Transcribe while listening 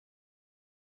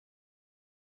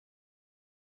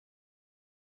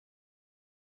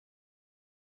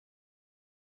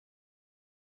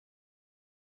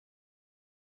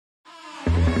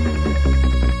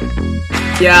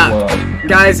Yeah,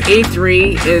 guys,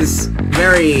 E3 is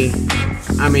very,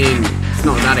 I mean, it's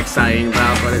not that exciting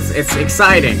about, but it's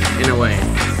exciting in a way.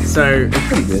 So,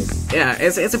 yeah,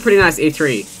 it's a pretty nice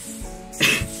E3.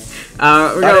 We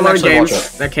got a lot of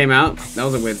games that came out. That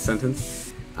was a weird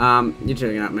sentence. You're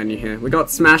checking out menu here. We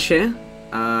got Smash here,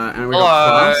 and we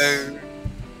got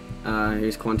Class,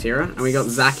 who's Quantira, and we got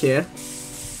Zac here.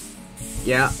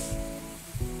 Yeah.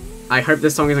 I hope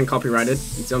this song isn't copyrighted.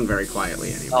 It's done very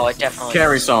quietly anyway. Oh, it definitely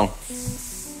Carrie is. song.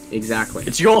 Exactly.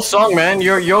 It's your song, man.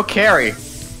 You're Carrie.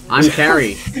 I'm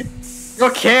Carrie.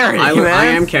 You're Carrie, man. I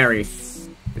am Carrie.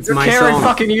 It's You're my Carrie song.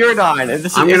 fucking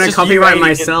Uridine. I'm gonna copyright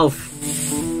myself.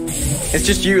 It's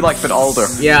just you, like, but older.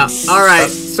 Yeah. All right.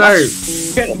 So.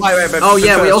 Oh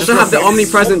yeah, we also have the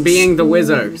omnipresent being the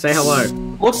Wizo. Say hello.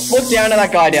 Look down at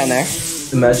that guy down there.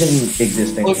 Imagine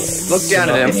existing. Look down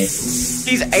at him.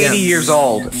 He's 80 years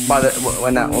old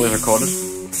when that was recorded.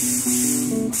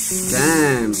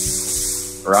 Damn.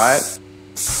 Right?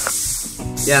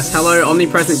 Yes, hello,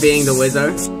 omnipresent being the Wizo.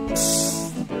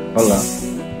 Hola.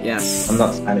 Yes. I'm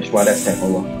not Spanish, why'd I say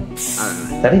hola? I don't know.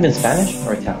 Is that even Spanish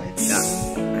or Italian?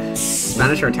 Yeah.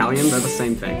 Spanish or Italian, they're the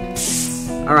same thing.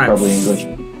 Alright. Probably English.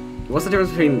 What's the difference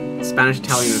between Spanish,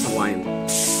 Italian, and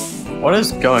Hawaiian? What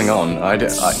is going on?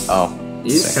 Oh.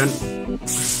 You can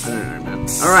I don't know, man.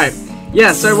 Alright.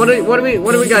 Yeah, so what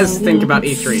do we guys think about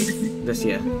E3 this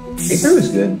year? E3 was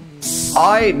good.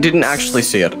 I didn't actually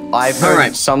see it. I've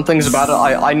heard some things about it.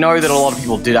 I know that a lot of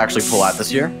people did actually pull out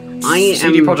this year.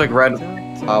 CD Projekt Red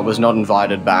was not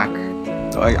invited back.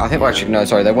 I think, actually, no,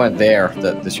 sorry, they weren't there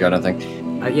this year, I don't think.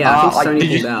 Yeah, I think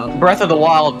Sony pulled out. Breath of the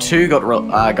Wild 2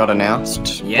 got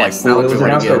announced. Yes, like, it was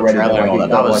announced already.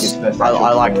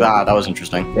 I like that. That was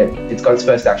interesting. Yeah, it's got its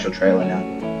first actual trailer now.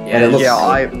 Yeah, and it looks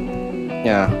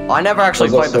I never actually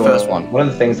played the first one. One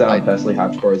of the things that I'm personally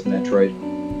hyped for is Metroid.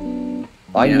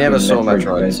 I never saw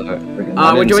Metroid, so...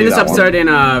 we're doing this episode in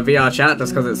VR chat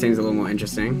just because it seems a little more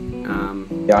interesting.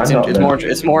 Yeah,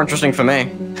 it's more interesting for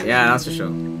me. Yeah, that's for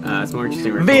sure. It's more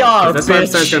interesting. VR, this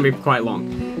episode's gonna be quite long.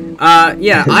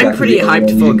 Yeah, I'm pretty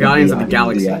hyped for Guardians of the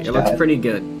Galaxy. It looks pretty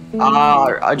good.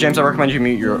 James, I recommend you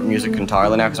mute your music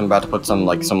entirely now because I'm about to put some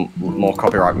more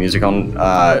copyright music on.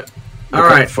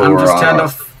 Alright, I'm just turned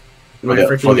off my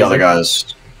freaking for the other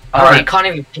guys. You can't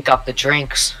even pick up the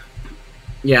drinks.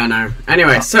 Yeah, I know.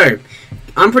 Anyway, so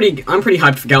I'm pretty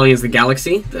hyped for Guardians of the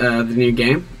Galaxy, the new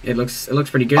game. It looks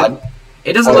pretty good.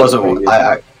 It doesn't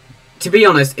look. To be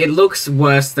honest, it looks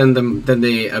worse than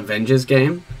the Avengers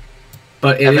game,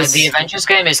 but the Avengers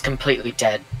game is completely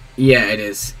dead. Yeah, it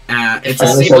is. It's a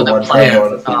single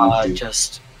player.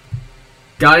 Just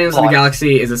Guardians of the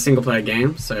Galaxy is a single player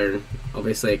game, so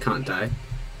obviously it can't die.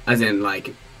 As in,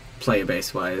 like, player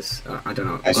base wise. I don't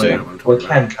know. I don't know what I'm talking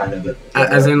about. Kind of.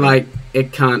 As in, like,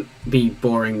 it can't be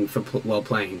boring for while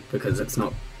playing because it's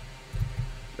not.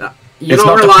 You're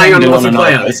not relying on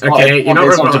multiplayer, okay? You're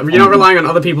not relying on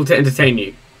other people to entertain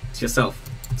you. It's yourself.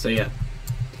 So yeah.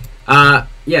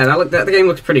 Yeah, that game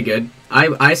looks pretty good.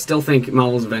 I still think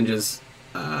Marvel's Avengers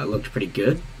looked pretty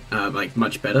good, like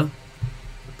much better.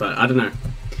 But I don't know.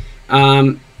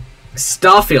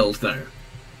 Starfield though.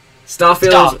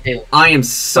 Starfield. I am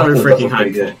so freaking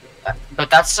hyped for. But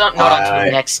that's not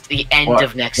until the end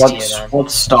of next year. Then.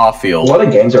 What's Starfield? A lot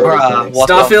of games are already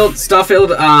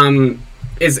Starfield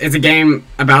is a game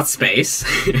about space.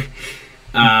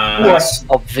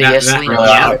 Obviously, that's pretty much.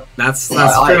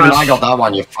 I got that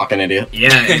one, you fucking idiot. Yeah,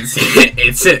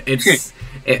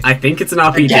 I think it's an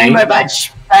RPG. A game about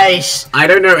space. I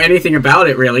don't know anything about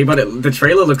it really, but the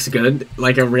trailer looks good,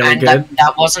 like a really good.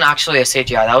 That wasn't actually a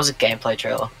CGI. That was a gameplay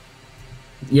trailer.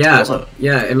 Yeah,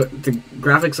 the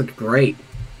graphics look great.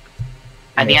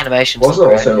 And the animations also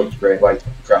looked great, like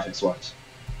graphics wise.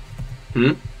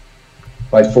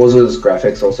 Like Forza's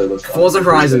graphics also look. Forza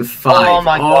Horizon 5. Oh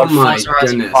my god! Oh my Forza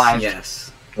Horizon goodness! 5.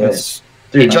 Yes.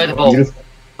 Dude, enjoy the ball. Beautiful.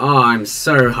 Oh, I'm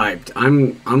so hyped.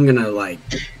 I'm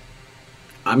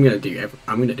gonna do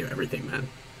everything, man.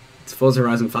 It's Forza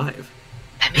Horizon 5.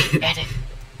 Let me edit.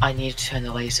 I need to turn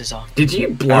the lasers on. Did you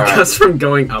block us from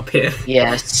going up here?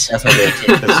 Yes. Yes, I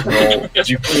did.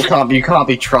 You can't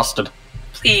be trusted.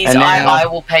 Please, I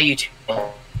will pay you to.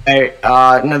 Hey,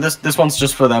 no, this one's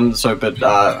just for them. So, but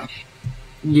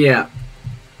yeah.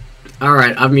 All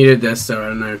right, I've muted this, so I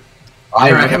don't know.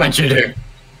 I recommend you do.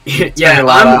 Yeah,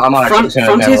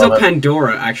 Frontiers of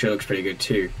Pandora actually looks pretty good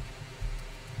too.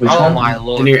 Oh my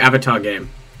lord! The new Avatar game.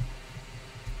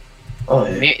 Oh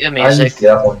yeah. The music. I didn't see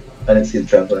that one. I didn't see the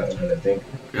trailer for that one, I don't think.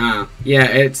 Yeah,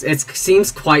 it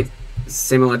seems quite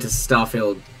similar to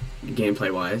Starfield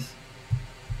gameplay wise.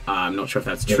 I'm not sure if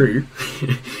that's true,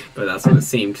 but that's what it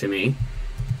seemed to me.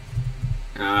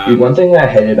 Dude, one thing I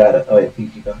hated about it. Oh wait, you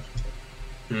keep going.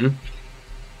 Hmm?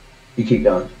 You keep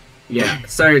going. Yeah.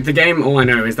 So the game, all I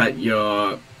know is that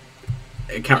you're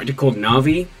a character called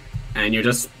Navi, and you're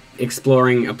just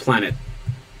exploring a planet,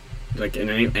 like an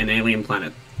alien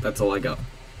planet. That's all I got.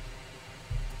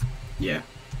 Yeah.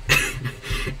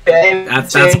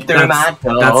 That's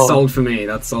sold for me.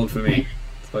 That's sold for me.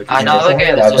 Another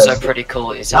game that's also pretty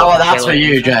cool is. Oh, that's for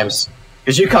you, James.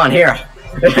 Because you can't hear.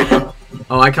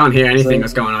 Oh, I can't hear anything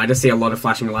that's going on. I just see a lot of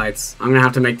flashing lights. I'm gonna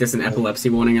have to make this an epilepsy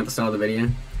warning at the start of the video.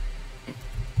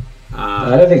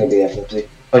 I don't think it'll be epilepsy.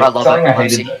 Like, I love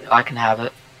epilepsy. I can have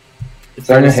it.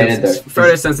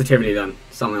 Photosensitivity then.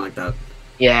 Something like that.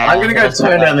 Yeah. I'm gonna go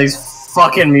turn down these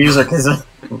fucking music because I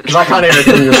can't hear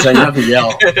anything you're saying. You have to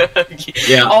yell.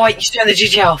 Yeah. Oh wait, you still have the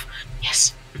GG off.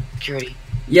 Yes. Security.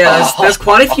 Yeah, there's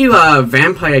quite a few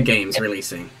vampire games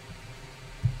releasing.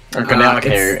 Okay, now I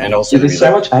can hear you, and also there's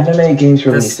so much anime games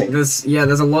releasing. There's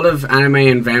a lot of anime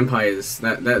and vampires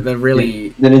that they're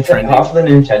really half of the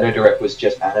Nintendo Direct was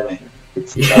just anime.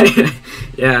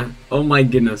 Yeah. Oh my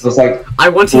goodness. It was like I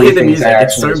want to hear the music.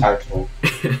 It's so.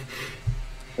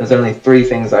 There's only 3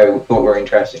 things I thought were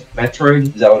interesting: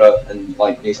 Metroid, Zelda, and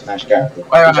like new Smash characters.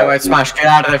 Wait, Smash! Get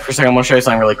out of there for a second. I'm gonna show you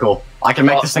something really cool. I can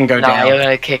make this thing go down. You're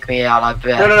gonna kick me out. I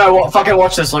bet. No! Fucking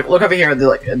watch this. Look over here.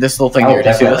 This little thing here. Do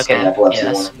you see this? Okay.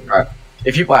 Yes. Alright.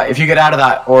 If you get out of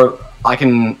that, or I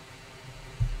can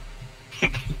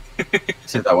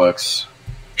see if that works.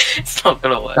 It's not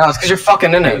gonna work. No, it's because you're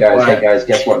fucking in it. Hey guys,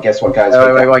 guess what, guys?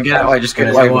 Wait, get out. Just get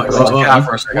out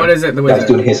for a second. What is it? Guys,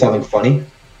 do you hear something funny?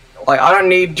 Like, I don't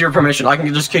need your permission. I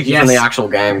can just kick you from the actual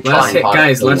game.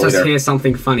 Guys, let's just hear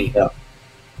something funny. Yeah.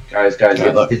 Guys,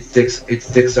 it's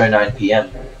 6:09 p.m.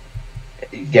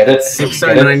 Get it?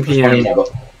 6:09 p.m.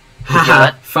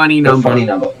 Haha, funny number. Funny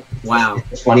number. Wow.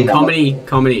 It's funny number.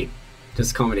 Comedy.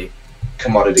 Just comedy.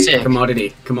 Commodity. Sick.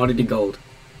 Commodity gold.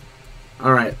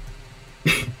 All right.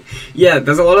 Yeah,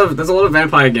 there's a lot of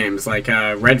vampire games like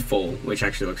Redfall, which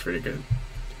actually looks pretty good.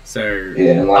 So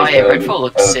yeah, like, Redfall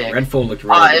looked sick. Redfall looked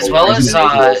really as well as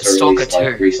Stalker 2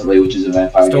 like, recently, which is a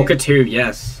vampire Stalker game. 2,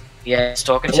 yes. Yeah,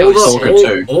 Stalker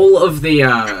 2. All of the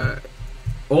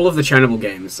Chernobyl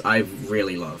games I've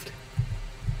really loved.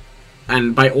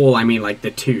 And by all, I mean like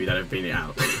the 2 that have been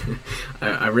out.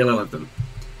 I really love them.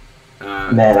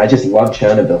 Man, I just love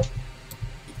Chernobyl.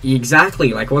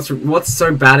 Exactly. Like, what's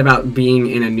so bad about being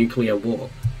in a nuclear war?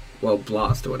 Well,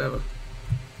 blast or whatever.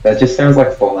 That just sounds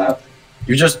like Fallout.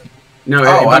 You just... No,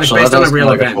 it's based on a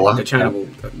real event, the Chernobyl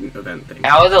event thing.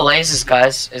 How are the lasers,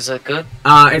 guys? Is it good?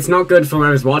 It's not good for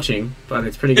whoever's watching, but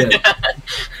it's pretty good.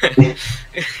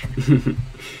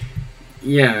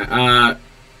 Yeah,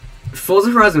 Forza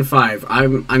Horizon 5,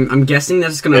 I'm guessing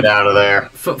that's gonna... Get out of there.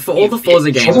 For all the Forza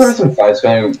games... Forza Horizon 5 is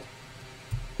going...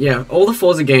 Yeah, all the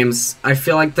Forza games, I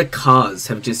feel like the cars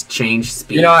have just changed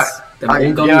speeds. You know,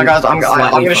 guys, I'm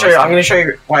gonna show you. I'm gonna show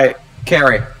you. Wait,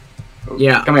 Carrie.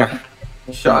 Yeah. Come here.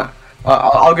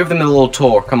 I'll give them a little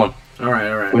tour. Come on. All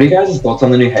right. What are you guys' thoughts on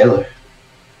the new Halo?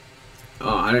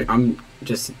 Oh, I'm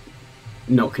just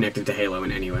not connected to Halo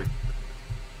in any way.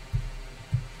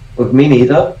 Look, me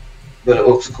neither, but it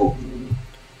looks cool.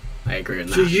 I agree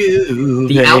with that.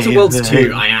 The Outer Worlds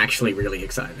 2, I'm actually really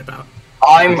excited about.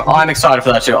 I'm excited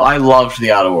for that too. I loved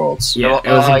the Outer Worlds. Yeah,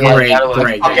 it was a great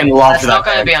game. Fucking loved That's not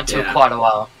going to be until quite a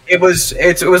while.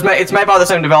 It's made by the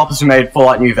same developers who made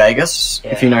Fallout New Vegas.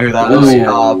 Yeah. If you know who that is.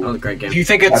 That was a great game. If you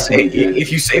think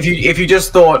if you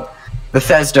just thought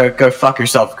Bethesda, go fuck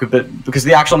yourself, because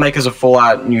the actual makers of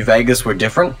Fallout New Vegas were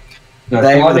different. No,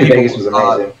 Fallout New Vegas was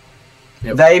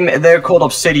amazing. They're called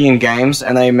Obsidian Games,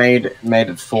 and they made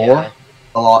it for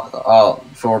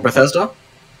for Bethesda.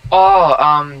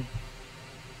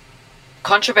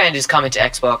 Contraband is coming to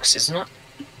Xbox, isn't it?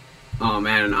 Oh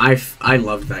man, I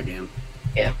loved that game.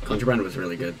 Yeah. Contraband was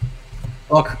really good.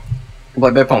 Look,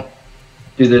 like beer pong.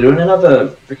 Dude, they're doing another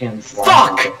freaking slime.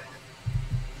 Fuck!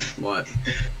 What?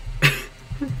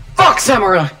 Fuck,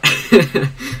 Samurai!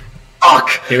 Fuck!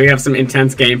 Here we have some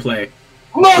intense gameplay.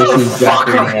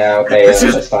 Motherfucker! This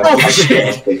is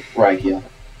bullshit! Right here.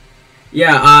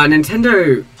 Yeah,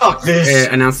 Nintendo Fuck this.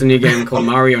 Announced a new game called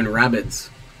Mario and Rabbids.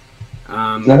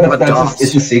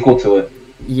 It's a sequel to it.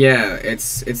 Yeah,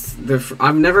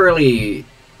 I've never really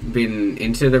been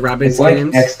into the Rabbids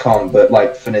games. It's like XCOM, but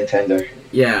like for Nintendo.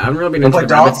 Yeah, I haven't really been into the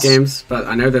Rabbids games, but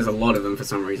I know there's a lot of them for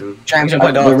some reason. James,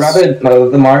 play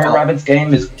the Mario Rabbids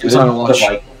game is good, but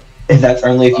like that's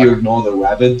only if you ignore the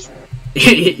Rabbids.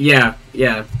 yeah,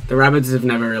 the Rabbids have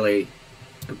never really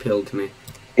appealed to me.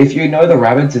 If you know the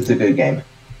Rabbids, it's a good game.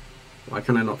 Why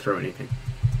can I not throw anything?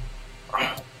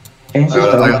 James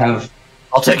just doesn't have.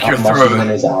 I'll take your throw. In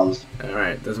his arms.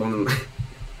 Alright, there's one.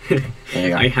 There you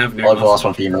go. I have no. I'll have the last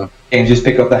one for you, man. And just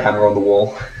pick up the hammer on the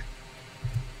wall.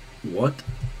 What?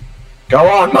 Go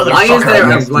on,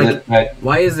 motherfucker!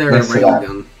 Why is there a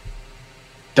railgun?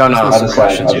 Don't know. Other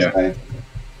questions, side.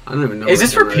 I don't even know. Is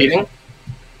this repeating?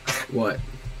 What?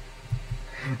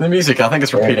 The music, I think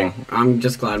it's repeating. I'm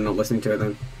just glad I'm not listening to it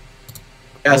then.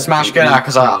 Yeah, Smash, get out,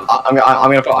 because I'm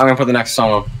gonna put the next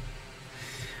song on.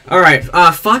 Alright,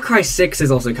 Far Cry 6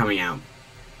 is also coming out.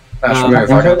 I heard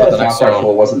that Far Cry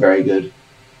 4 wasn't very good.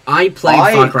 I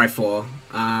played Far Cry 4.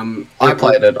 I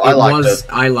played it. I liked it.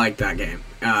 I liked that game.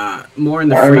 More in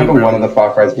the I remember one of the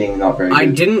Far Cry's being not very good. I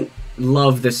didn't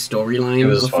love the storyline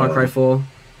of Far Cry 4,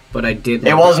 but I did.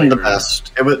 It wasn't the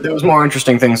best. There was more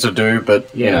interesting things to do,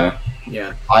 but you know.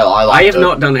 Yeah. I have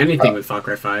not done anything with Far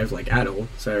Cry 5 like at all,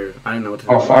 so I don't know what to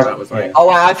think that was like. Oh,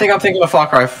 I think I'm thinking of Far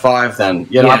Cry 5 then.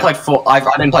 You know, I played 4. I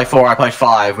didn't play 4. I played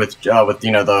 5 with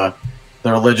you know the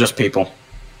religious people.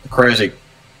 Crazy.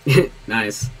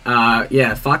 Nice.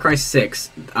 Yeah, Far Cry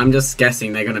 6. I'm just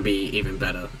guessing they're gonna be even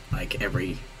better. Like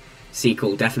every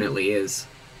sequel definitely is.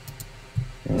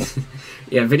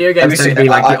 Yeah, video games tend to be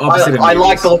like the opposite of movies. I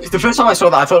like the first time I saw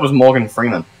that, I thought it was Morgan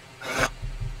Freeman.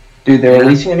 Dude, they're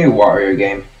releasing a new Wario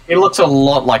game. It looks a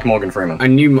lot like Morgan Freeman. A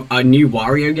new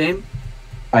Wario game?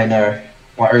 I know.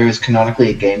 Wario is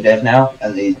canonically a game dev now,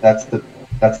 and that's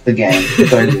the game.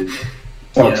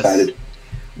 So excited.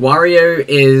 Wario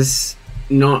is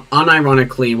not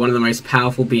unironically one of the most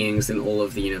powerful beings in all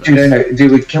of the universe.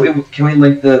 Dude, can we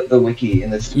link the wiki in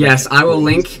this? Yes, I will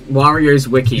link Wario's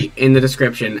wiki in the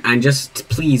description, and just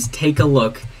please take a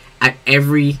look at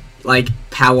every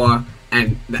power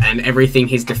and everything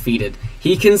he's defeated.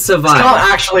 He can survive. It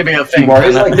can't actually be a thing.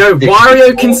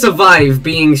 Wario can survive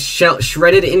being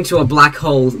shredded into a black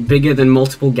hole bigger than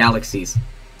multiple galaxies.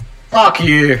 Fuck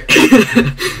you.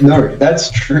 No,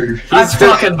 that's true. That's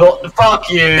fucking fuck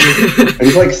you.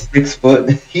 He's like 6 foot.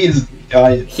 He's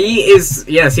giant. He is,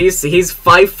 yes, he's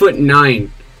 5'9".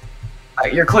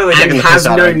 You're clearly and has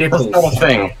no nipples. That's not a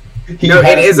thing. No,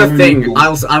 it is a thing.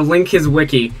 I'll link his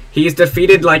wiki. He's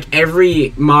defeated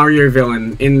every Mario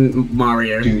villain in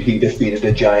Mario. Dude, he defeated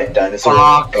a giant dinosaur.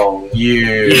 Fuck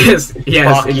you. Yes,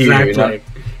 Fuck exactly. You.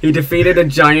 He defeated a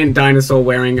giant dinosaur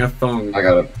wearing a thong. I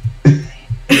got it.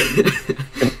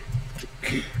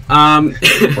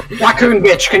 Raccoon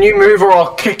bitch, can you move or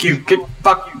I'll kick you?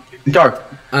 Fuck you. Go.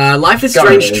 Life is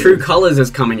Strange True Colors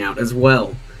is coming out as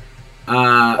well.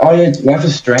 Oh yeah, Life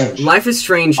is Strange. Life is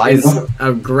Strange is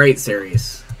a great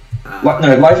series.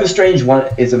 No, Life is Strange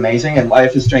 1 is amazing, and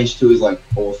Life is Strange 2 is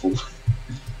awful.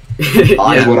 Is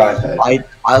what I've heard.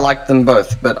 I like them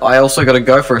both, but I also gotta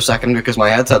go for a second because my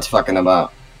headset's fucking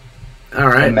about.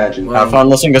 Alright. Imagine. Have fun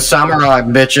listening to Samurai,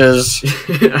 bitches.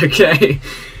 Okay.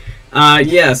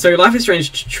 Yeah, so Life is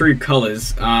Strange True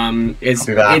Colors it's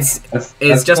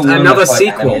just another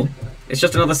sequel. Animated. It's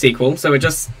just another sequel, so it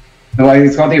just...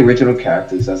 it's got the original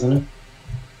characters, doesn't it?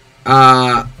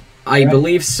 I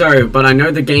believe so, but I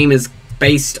know the game is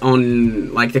based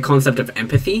on, the concept of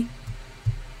empathy.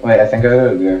 Wait, I think I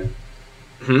gotta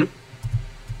go.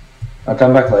 I'll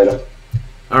come back later.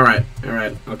 Alright,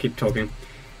 I'll keep talking.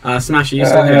 Smash, are you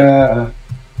still here?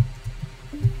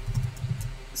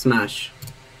 Smash.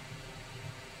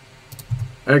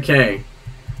 Okay.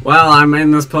 Well, I'm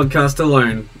in this podcast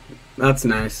alone. That's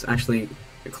nice. Actually,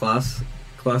 Class,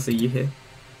 are you here?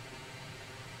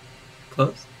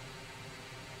 Class?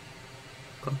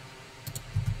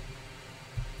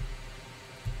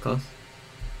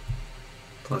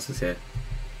 Class is here.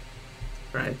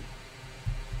 Right?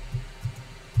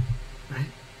 I'm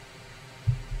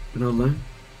not alone?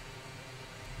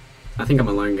 I think I'm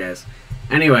alone, guys.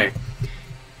 Anyway.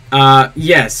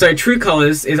 Yeah, so True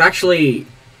Colors is actually,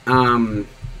 I'm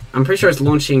pretty sure it's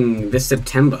launching this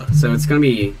September, so it's gonna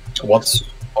be... What's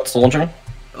launching?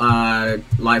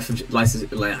 Life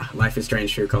is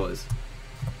Strange True Colors.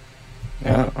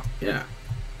 Yeah. Yeah.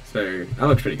 So, that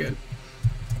looks pretty good.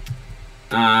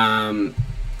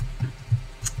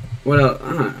 What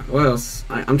else?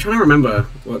 I'm trying to remember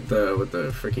what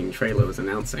the freaking trailer was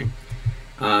announcing.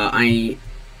 I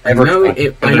know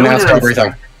it announced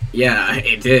everything. Yeah,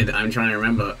 it did. I'm trying to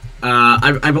remember.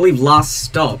 I believe Last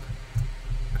Stop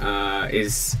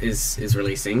is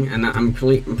releasing, and I'm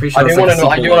pretty sure. I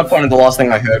do want to point out the last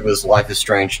thing I heard was Life is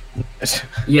Strange.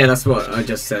 Yeah, that's what I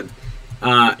just said.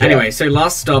 Anyway, so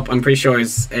Last Stop, I'm pretty sure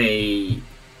is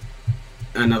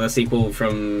another sequel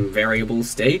from Variable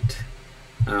State.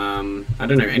 I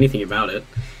don't know anything about it,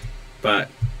 but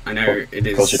I know it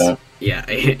is. Of course you don't. Yeah,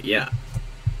 yeah.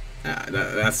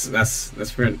 That's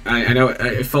I know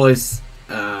it follows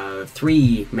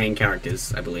 3 main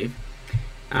characters, I believe,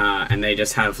 and they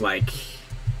just have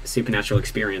supernatural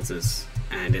experiences,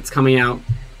 and it's coming out.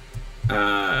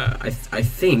 I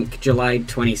think July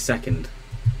 22nd.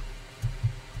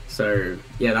 So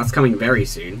yeah, that's coming very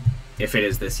soon, if it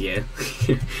is this year.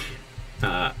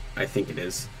 I think it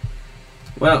is.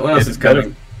 Well, what else is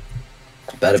coming?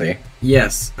 Better be.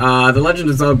 Yes, The Legend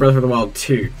of Zelda Breath of the Wild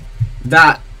 2.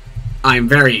 That I'm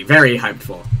very, very hyped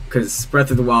for, because Breath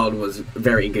of the Wild was a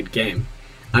very good game.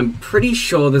 I'm pretty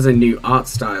sure there's a new art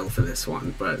style for this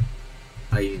one, but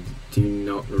I do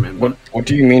not remember. What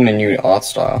do you mean a new art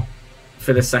style?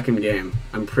 For the second game,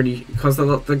 I'm pretty... Because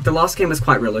the last game was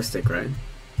quite realistic, right?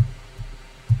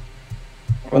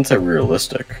 I wouldn't say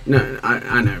realistic. No,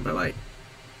 I know, but like...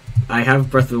 I have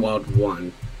Breath of the Wild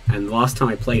 1, and the last time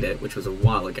I played it, which was a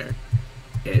while ago,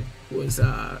 it was,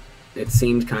 it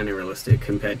seemed kind of realistic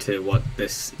compared to what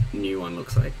this new one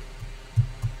looks like.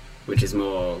 Which is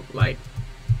more, like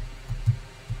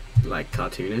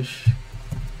cartoonish?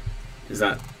 Is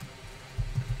that...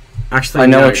 Actually, I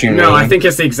know what you mean. No, I think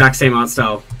it's the exact same art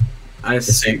style.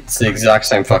 It's the exact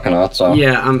same fucking art style.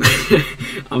 Yeah,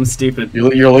 I'm stupid.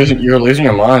 You're losing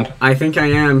your mind. I think I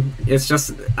am. It's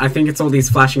just, I think it's all these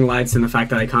flashing lights and the fact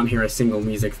that I can't hear a single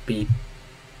music beat.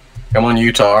 Come on,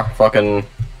 Utah. Fucking...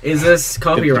 Is this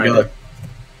copyrighted?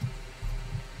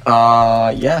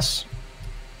 Yes.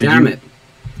 Damn it.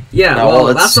 Yeah, no,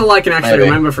 well, that's all I can actually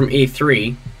remember from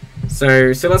E3.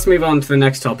 So let's move on to the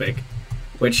next topic,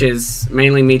 which is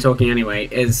mainly me talking anyway.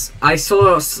 Is I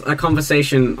saw a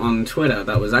conversation on Twitter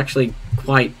that was actually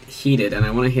quite heated, and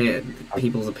I want to hear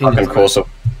people's opinions. Of course,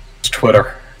 it's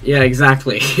Twitter. Yeah,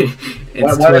 exactly. Why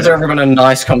has there ever been a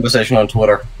nice conversation on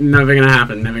Twitter? Never gonna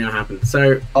happen. Never gonna happen.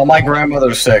 So. Oh, my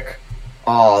grandmother's sick.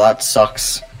 Oh, that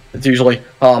sucks. It's usually,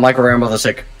 oh, my grandmother's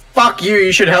sick. Fuck you!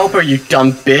 You should help her, you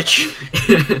dumb bitch.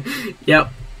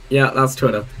 Yep. Yeah, that's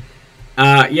Twitter.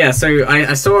 Yeah, so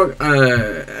I saw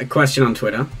a question on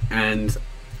Twitter, and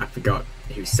I forgot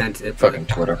who sent it. Fucking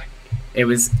Twitter. It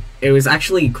was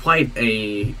actually quite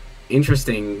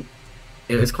interesting.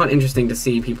 It was quite interesting to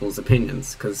see people's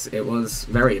opinions, because it was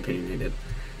very opinionated.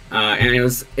 And it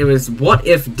was what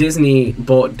if Disney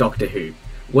bought Doctor Who?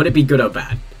 Would it be good or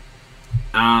bad?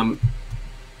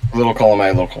 Little column A,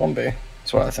 little column B.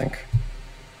 That's what I think.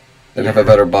 They'd have a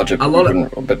better budget.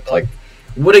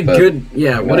 Would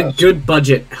a good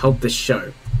budget help the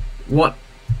show? What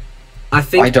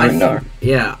I don't know.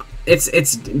 Yeah,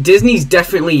 it's Disney's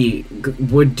definitely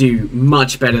would do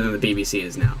much better than the BBC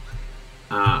is now.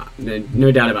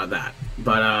 No doubt about that.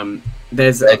 But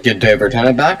there's they'd get David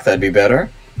Tennant back. That'd be better.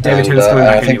 David Tennant's coming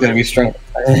back. I think that'd be strong.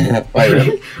 Wait,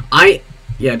 really?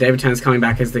 David Tennant's coming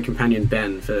back as the companion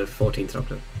Ben for 14th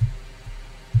Doctor.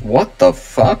 What the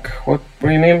fuck? What do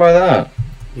you mean by that?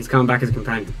 He's coming back as a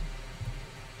companion.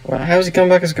 Well, how's he coming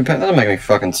back as a companion? That doesn't make any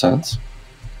fucking sense.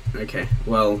 Okay,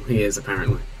 well, he is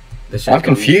apparently. I'm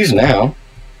confused now.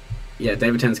 Yeah,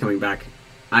 David Tennant's coming back.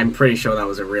 I'm pretty sure that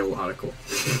was a real article.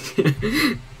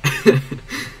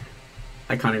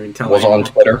 I can't even tell. Was it on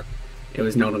Twitter? It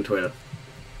was not on Twitter.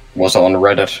 Was it on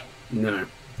Reddit? No.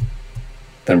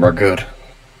 Then we're good.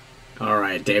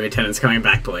 Alright, David Tennant's coming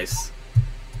back, boys.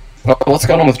 What's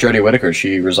going on with Jodie Whittaker? Is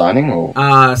she resigning?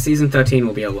 Or? Season 13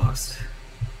 will be a lost.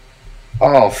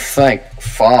 Oh, thank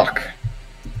fuck.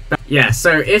 Yeah,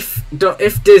 so if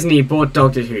Disney bought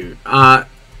Doctor Who,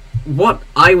 what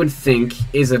I would think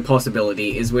is a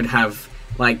possibility is would have,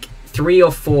 like, 3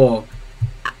 or 4,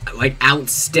 like,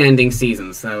 outstanding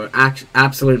seasons that were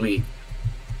absolutely,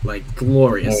 like,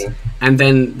 glorious. And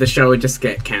then the show would just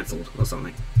get cancelled or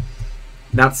something.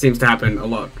 That seems to happen a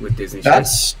lot with Disney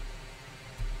shows.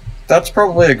 That's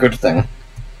probably a good thing.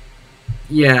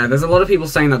 Yeah, there's a lot of people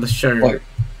saying that the show... Like,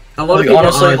 a lot of people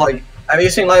honestly, like, have you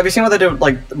seen what they did,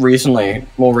 like,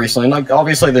 more recently? Like,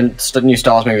 obviously the new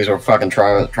Star Wars movies were a fucking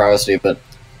travesty, but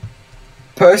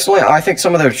personally, I think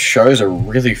some of those shows are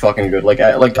really fucking good.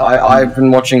 I've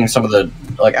been watching some of the,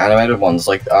 like, animated ones,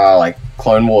 like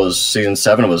Clone Wars Season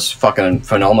 7 was fucking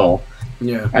phenomenal.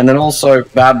 Yeah. And then also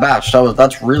Bad Batch,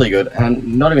 that's really good,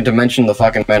 and not even to mention the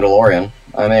fucking Mandalorian.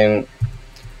 I mean...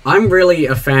 I'm really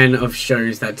a fan of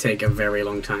shows that take a very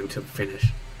long time to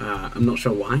finish. I'm not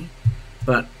sure why,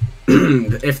 but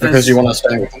if because you want to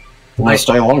stay with them, you want to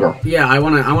stay longer. Yeah, I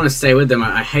want to stay with them.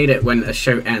 I hate it when a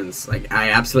show ends. Like,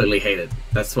 I absolutely hate it.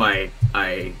 That's why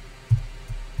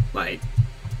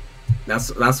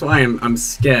that's why I'm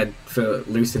scared for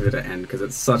Lucifer to end, because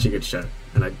it's such a good show,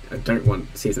 and I don't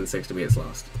want season 6 to be its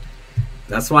last.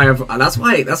 That's one of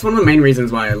the main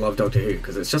reasons why I love Doctor Who,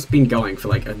 because it's just been going for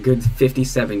like a good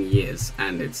 57 years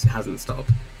and it hasn't stopped.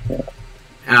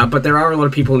 Yeah. But there are a lot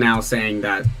of people now saying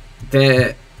that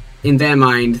in their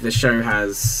mind the show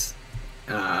has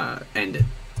ended,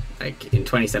 Like in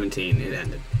 2017, it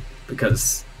ended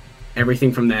because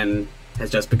everything from then has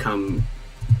just become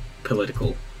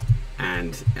political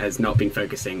and has not been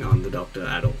focusing on the Doctor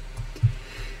at all.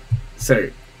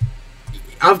 So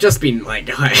I've just been like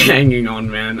hanging on,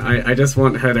 man. I just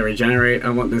want her to regenerate. I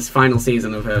want this final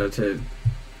season of her to.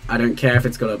 I don't care if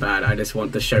it's good or bad. I just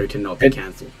want the show to not be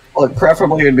cancelled. Like,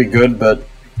 preferably it'd be good, but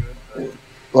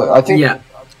like, I think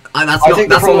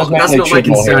that's not my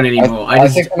concern anymore. I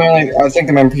think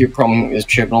the main problem is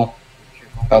Chibnall.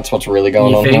 That's what's really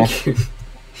going on here.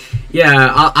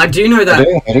 Yeah, I do know that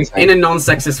in a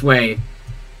non-sexist way,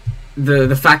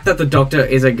 the fact that the Doctor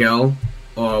is a girl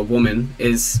or a woman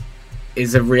is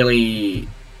a really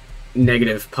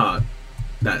negative part.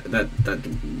 That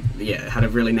had a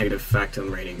really negative effect on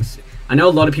ratings. I know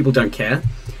a lot of people don't care,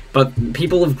 but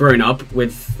people have grown up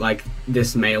with like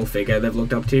this male figure they've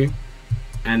looked up to,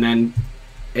 and then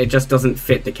it just doesn't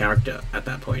fit the character at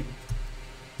that point.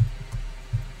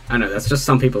 I know that's just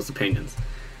some people's opinions.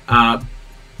 I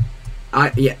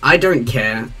don't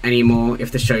care anymore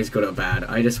if the show's good or bad.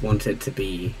 I just want it to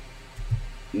be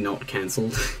not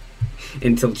cancelled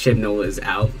until Chibnall is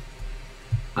out.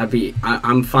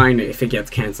 I'm fine if it gets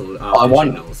cancelled. I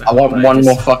want one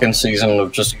more fucking season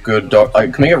of just good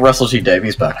can we get Russell T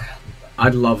Davies back?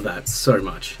 I'd love that so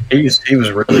much. He was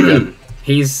really good.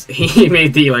 He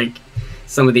made the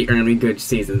some of the early good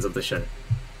seasons of the show.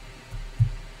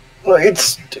 Well,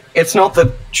 it's not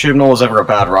that Chibnall was ever a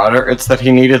bad writer. It's that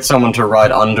he needed someone to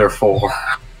write under for.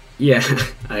 Yeah,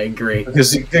 I agree.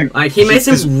 Because he made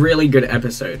some really good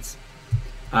episodes,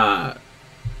 and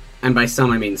by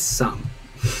some I mean some.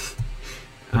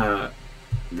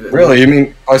 Really, you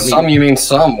mean some? You mean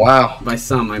some? Wow. By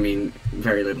some, I mean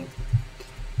very little.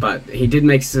 But he did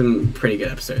make some pretty good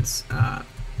episodes. I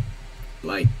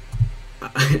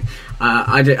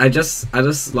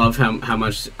just love how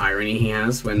much irony he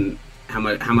has when how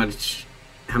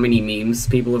many memes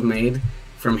people have made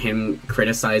from him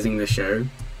criticizing the show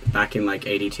back in like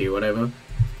 '82, whatever.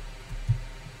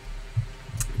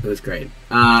 It was great.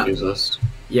 Jesus.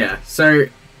 Yeah. So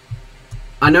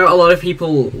I know a lot of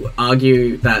people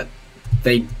argue that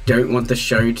they don't want the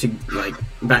show to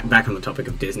back on the topic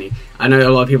of Disney. I know a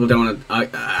lot of people don't want to.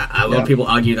 A lot of people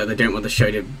argue that they don't want the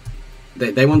show to.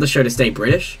 They want the show to stay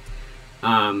British.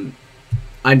 I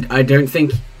don't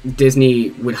think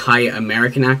Disney would hire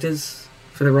American actors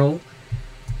for the role.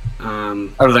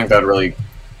 I don't think that really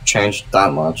changed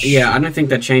that much. Yeah, I don't think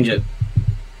that changed it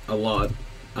a lot.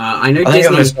 I know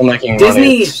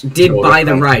Disney did buy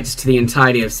the rights to the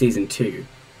entirety of season 2.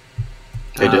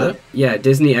 They did? Yeah,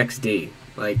 Disney XD.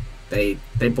 They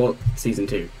bought season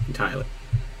 2 entirely.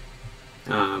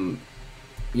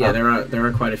 Yeah, there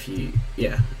are quite a few.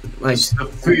 Yeah,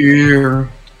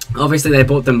 obviously they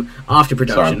bought them after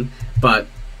production, but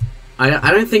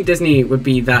I don't think Disney would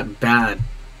be that bad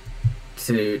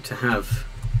to have.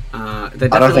 They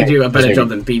definitely do a better job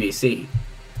than BBC,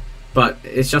 but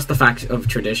it's just the fact of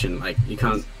tradition. You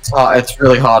can't. It's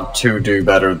really hard to do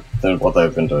better than what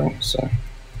they've been doing. So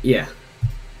yeah,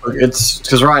 it's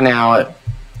because right now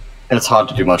it's hard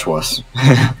to do much worse.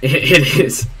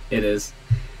 It is.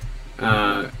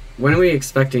 When are we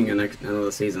expecting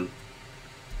another season?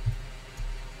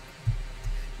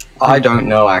 I don't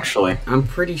know, actually. I'm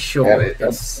pretty sure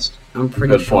it's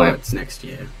next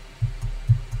year.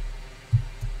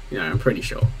 Yeah, I'm pretty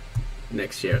sure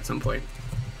next year at some point.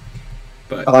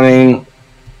 But I mean,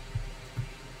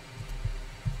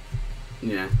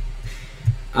 yeah.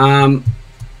 I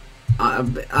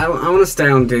want to stay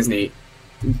on Disney.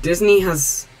 Disney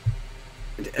has.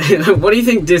 What do you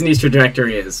think Disney's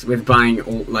trajectory is with buying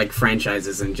all,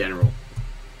 franchises in general?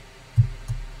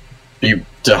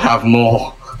 To have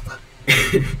more.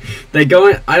 They're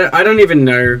going. I don't even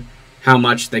know how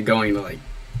much they're going to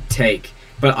take,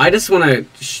 but I just want to.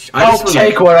 They'll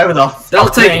take whatever the fuck they'll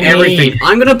take everything. Need.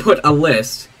 I'm gonna put a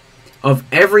list of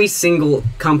every single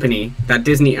company that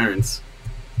Disney owns.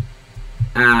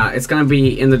 It's gonna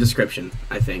be in the description,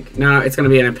 I think. No, it's gonna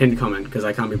be in a pinned comment because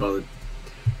I can't be bothered.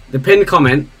 The pinned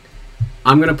comment,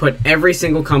 I'm gonna put every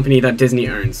single company that Disney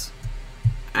owns.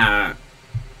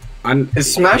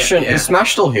 Is Smash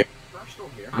still here?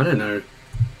 I don't know.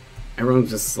 Everyone's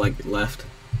just left.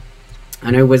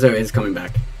 I know Wizo is coming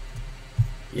back.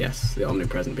 Yes, the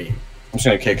omnipresent being. I'm just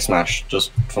gonna kick Smash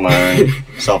just for my own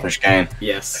selfish gain.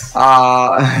 Yes.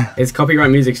 Is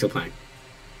copyright music still playing?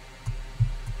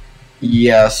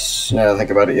 Yes. Now I think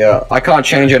about it, yeah. I can't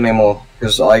change it anymore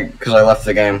because I left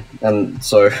the game, and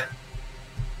so.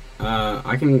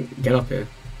 I can get up here.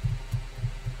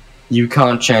 You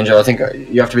can't change it. I think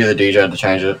you have to be the DJ to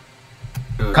change it.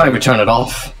 Can't even turn it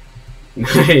off.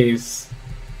 Nice.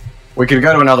 We could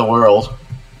go to another world.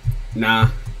 Nah.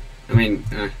 I mean,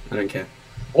 I don't care.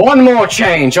 One more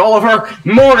change, Oliver.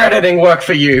 More editing work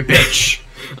for you, bitch.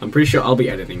 I'm pretty sure I'll be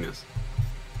editing this.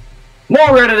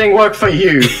 More editing work for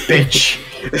you, bitch.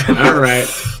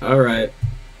 Alright.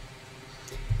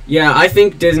 Yeah, I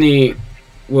think Disney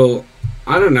will...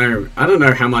 I don't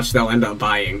know how much they'll end up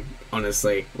buying,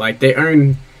 honestly. Like, they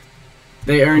own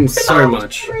so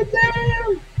much.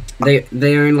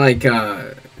 They own, like,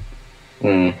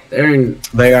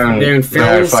 They own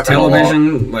films,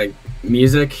 television, like,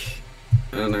 music,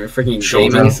 I don't know, freaking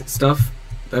gaming stuff.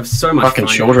 They have so much fucking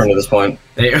children at this point.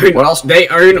 They own, what else? They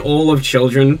own all of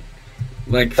children.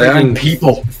 Like, they own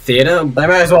people. Theater. They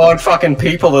may as well own fucking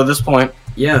people at this point.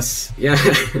 Yes, yeah.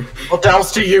 What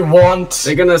else do you want?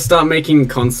 They're gonna start making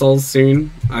consoles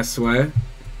soon, I swear.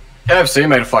 KFC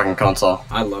made a fucking console.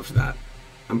 I loved that.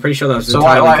 I'm pretty sure that was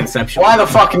entirely conceptual. Why the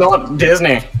fuck not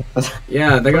Disney?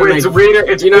 Yeah, they're gonna make...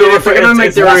 It's they're gonna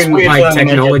make their own, like,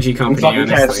 technology company,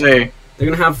 honestly. KFC. They're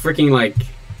gonna have freaking, like,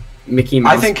 Mickey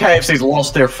Mouse... I think KFC's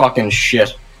lost their fucking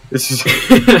shit. This is...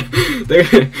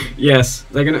 Yes,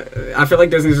 they're gonna... I feel like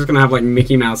Disney's just gonna have, like,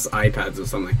 Mickey Mouse iPads or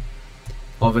something.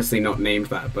 Obviously not named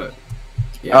that, but...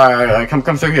 Yeah. Alright, come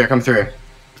through here, come through.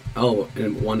 Oh, a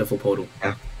wonderful portal.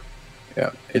 Yeah.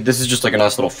 This is just like a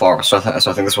nice little forest, so I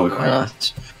think this will be quite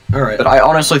nice. Alright. But I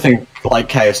honestly think, like,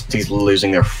 KFC's losing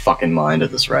their fucking mind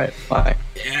at this rate. Like,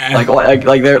 yeah.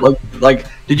 like they're, like,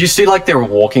 did you see, like, their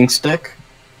walking stick?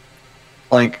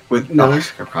 Like, with... No.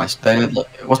 Oh, Christ.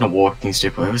 It wasn't a walking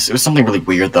stick, but it was something really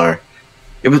weird, though.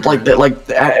 It was like,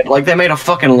 they made a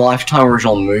fucking Lifetime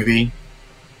original movie.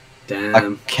 Damn.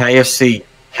 A KFC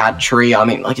cat tree. I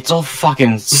mean, like, it's all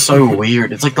fucking so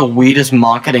weird. It's like the weirdest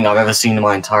marketing I've ever seen in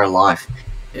my entire life.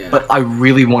 Yeah. But I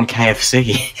really want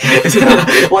KFC.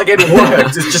 Like, it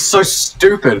works. It's just so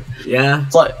stupid. Yeah.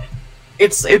 It's like,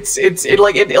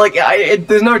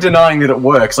 there's no denying that it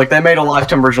works. Like, they made a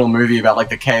Lifetime original movie about, like,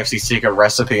 the KFC secret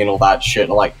recipe and all that shit.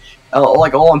 And, like,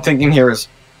 all I'm thinking here is,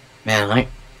 man, like,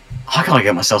 I gotta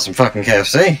get myself some fucking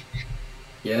KFC.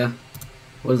 Yeah.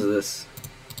 What is this?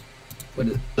 What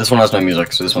is... This one has no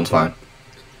music, so this one's fine.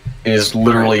 It is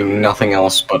literally nothing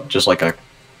else but just like a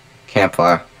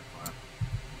campfire.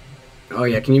 Oh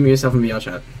yeah, can you mute yourself in VR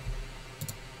chat?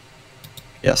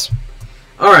 Yes.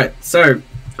 Alright, so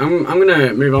I'm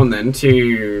gonna move on then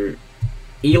to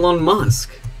Elon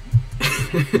Musk.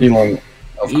 Elon,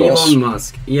 of course. Elon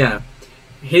Musk, yeah.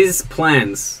 His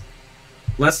plans.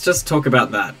 Let's just talk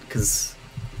about that, because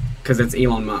it's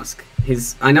Elon Musk.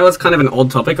 I know it's kind of an odd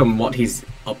topic on what he's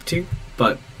up to,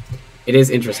 but it is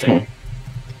interesting.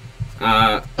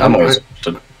 I'm always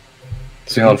interested.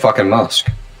 It's Elon fucking Musk.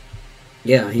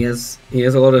 Yeah, he has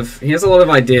a lot of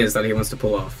ideas that he wants to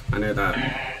pull off. I know that.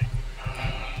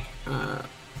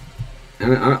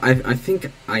 And I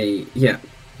think yeah.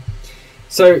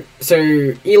 So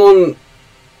Elon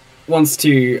wants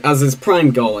to, as his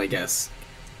prime goal, I guess,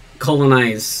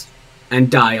 colonize and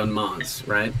die on Mars,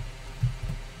 right?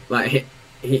 Like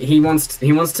he wants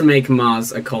to make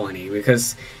Mars a colony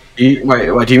because. Wait,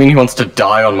 do you mean he wants to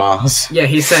die on Mars? Yeah,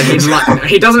 he said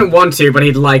he doesn't want to, but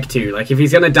he'd like to. Like, if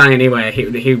he's gonna die anywhere,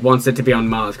 he wants it to be on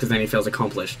Mars because then he feels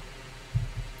accomplished.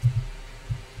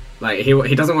 Like,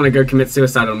 he doesn't want to go commit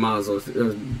suicide on Mars or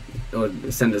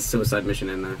send a suicide mission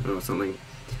in there or something.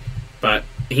 But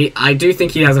I do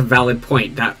think he has a valid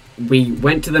point that we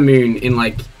went to the moon in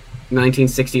like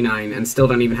 1969 and still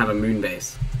don't even have a moon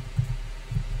base.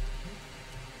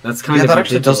 That's kind of that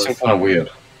ridiculous. actually does seem kind of weird.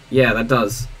 Yeah, that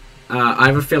does. I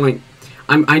have a feeling...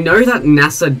 I know that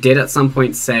NASA did at some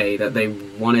point say that they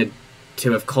wanted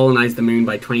to have colonized the moon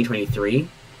by 2023.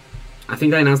 I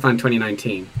think they announced that in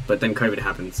 2019, but then COVID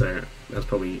happened, so that's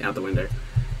probably out the window.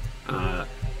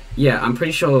 Yeah, I'm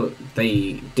pretty sure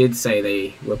they did say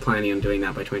they were planning on doing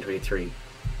that by 2023.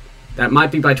 That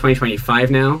might be by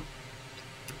 2025 now,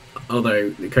 although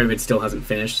COVID still hasn't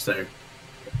finished, so,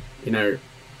 you know...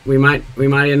 We might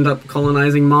end up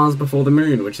colonizing Mars before the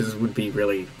moon, which would be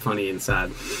really funny and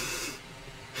sad.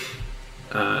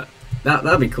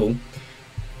 That'd be cool.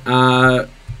 What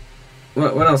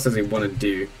else does he want to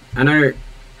do? I know.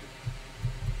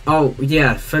 Oh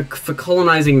yeah, for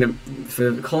colonizing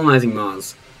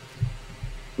Mars.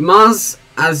 Mars,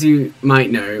 as you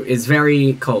might know, is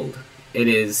very cold. It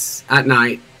is at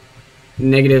night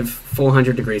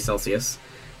 -400 degrees Celsius.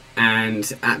 And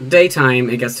at daytime,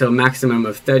 it gets to a maximum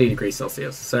of 30 degrees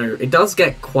Celsius. So it does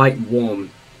get quite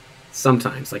warm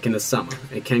sometimes, like in the summer.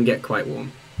 It can get quite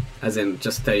warm, as in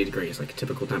just 30 degrees, like a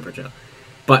typical temperature.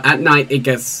 But at night, it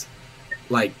gets,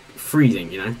 like, freezing,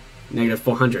 you know?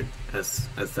 -400, as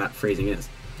that freezing is.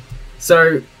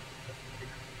 So,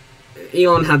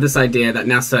 Elon had this idea that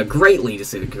NASA greatly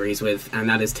disagrees with, and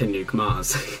that is to nuke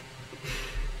Mars.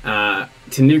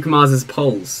 To nuke Mars's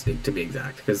poles, to be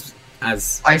exact, because I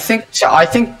think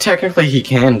technically he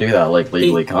can do that, like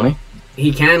legally, can't he?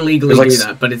 He can legally do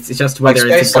that, but it's just whether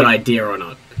it's a good idea or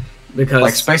not. Because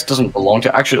like space doesn't belong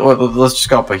to let's just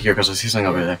go up here because I see something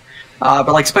over there.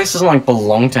 But like space doesn't like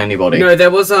belong to anybody. No,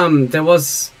 there was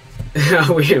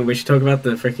we should talk about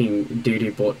the freaking dude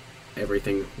who bought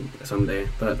everything someday.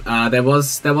 But there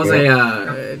was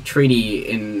a treaty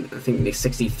in I think the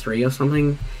 63 or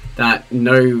something that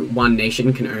no one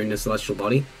nation can own a celestial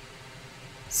body.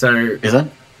 So is it?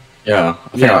 Yeah,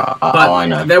 I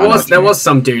know. There was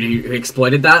some dude who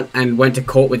exploited that and went to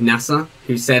court with NASA,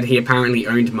 who said he apparently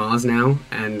owned Mars now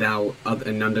and now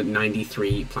under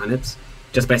 93 planets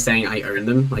just by saying I own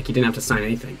them. Like he didn't have to sign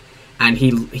anything, and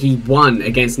he won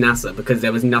against NASA because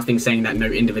there was nothing saying that no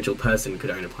individual person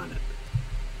could own a planet.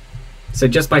 So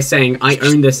just by saying I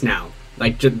own this now,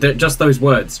 like just those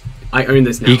words, I own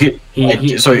this now. He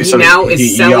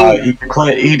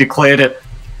declared it.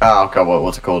 Oh god,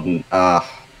 what's it called?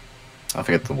 I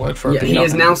forget the word for it. Yeah, he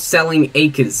is now selling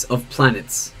acres of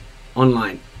planets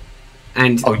online,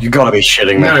 and you gotta be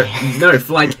shitting me. No,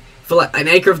 for like an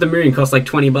acre of the moon costs like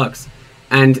 $20,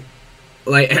 and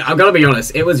like I've got to be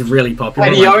honest, it was really popular.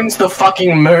 And he owns the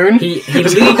fucking moon. He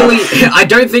legally. I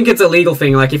don't think it's a legal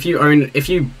thing. Like if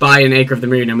you buy an acre of the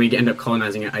moon and we end up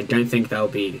colonizing it, I don't think that'll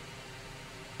be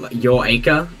like, your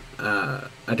acre. I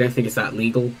don't think it's that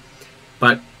legal,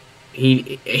 but.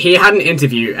 He had an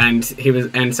interview and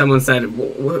someone said,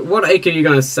 "What acre are you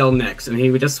gonna sell next?" And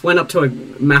he just went up to a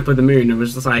map of the moon and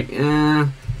was just like, I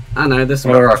don't know, this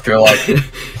one. Whatever I feel like.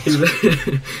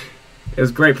 It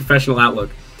was great professional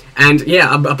outlook, and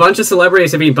yeah, a bunch of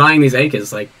celebrities have been buying these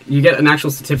acres. Like you get an actual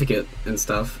certificate and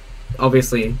stuff.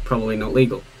 Obviously, probably not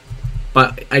legal,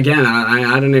 but again,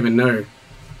 I don't even know.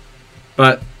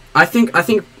 But I think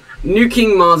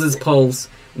nuking Mars's poles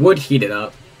would heat it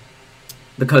up.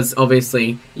 Because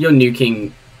obviously you're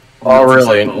nuking. Oh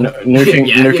really? Nuking?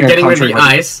 Yeah, nuking you're getting rid of the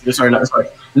ice. Sorry.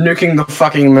 Nuking the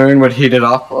fucking moon would heat it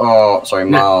up. Oh, sorry,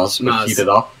 Mars would heat it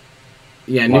up.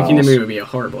 Yeah, nuking the moon would be a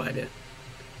horrible idea.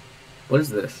 What is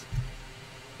this?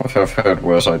 I've heard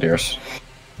worse ideas.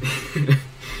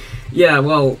 Yeah,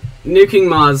 well, nuking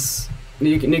Mars's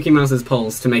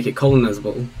poles to make it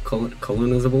colonizable.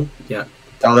 Colonizable? Yeah.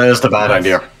 Oh, there's the bad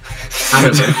idea.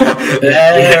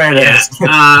 There it is.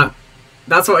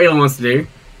 That's what Elon wants to do.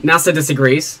 NASA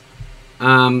disagrees.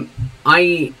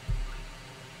 It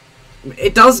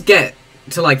does get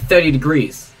to like 30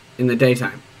 degrees in the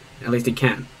daytime. At least it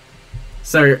can.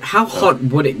 So how hot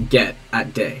would it get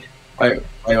at day? Wait,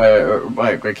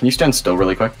 can you stand still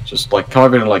really quick? Just like come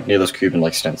over and like near this cube and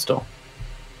like stand still.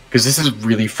 Because this is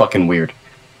really fucking weird.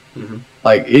 Mm-hmm.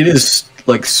 Like it is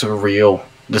like surreal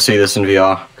to see this in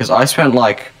VR. Because I spent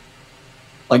like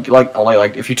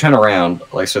if you turn around,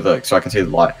 like so I can see the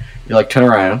light. You like turn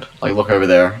around, like look over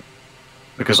there,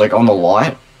 because like on the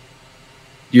light,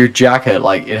 your jacket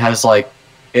like it has like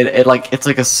it like it's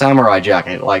like a samurai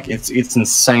jacket. Like it's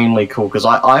insanely cool. Because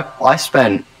I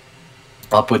spent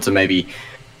upwards of maybe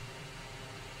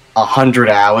 100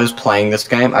 hours playing this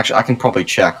game. Actually, I can probably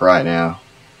check right now.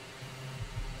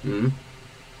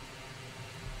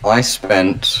 I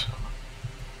spent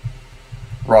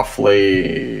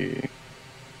roughly.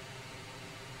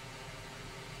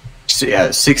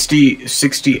 Yeah,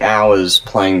 60 hours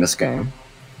playing this game.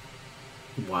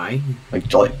 Why?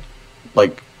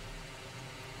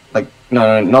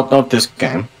 No, not this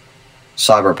game.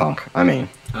 Cyberpunk, I mean.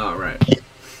 Oh, right.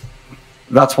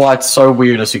 That's why it's so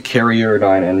weird to see Kerry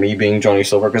Eurodyne and me being Johnny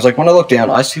Silver, because like when I look down,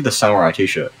 I see the samurai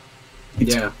t-shirt.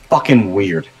 It's fucking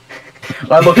weird.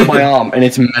 I look at my arm and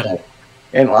it's metal.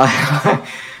 And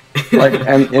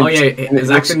it's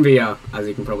Zac in VR, as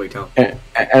you can probably tell. And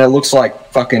it looks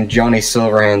like fucking Johnny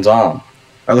Silverhand's arm.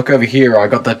 I look over here. I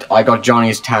got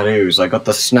Johnny's tattoos. I got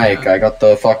the snake. I got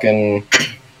the fucking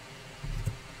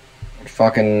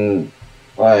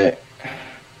like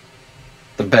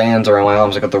the bands around my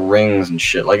arms. I got the rings and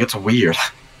shit. Like it's weird.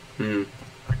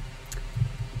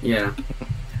 Yeah,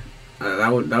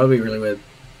 that would be really weird.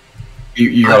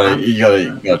 You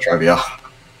gotta try VR.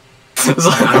 That's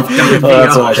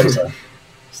all I can say.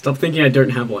 Stop thinking I don't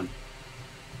have one.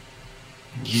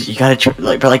 You gotta try,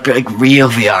 like real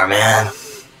VR, man.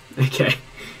 Okay.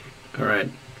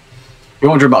 Alright.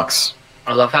 $200.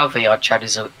 I love how VR chat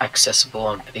is accessible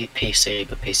on PC,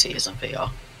 but PC isn't VR.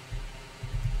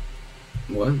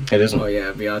 What? It isn't. Oh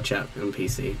yeah, VR chat on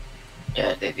PC.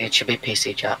 Yeah, it should be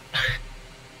PC chat.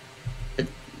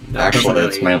 Actually,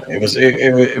 it's man. It was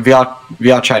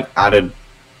VR chat added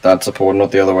that support,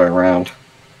 not the other way around.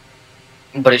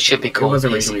 But it should be It called was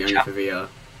PC originally only chat. for VR.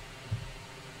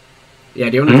 Yeah,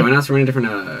 do you want to join us? We're in a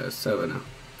different server now.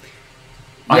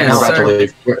 We're about to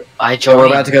leave. I joined.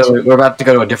 We're about to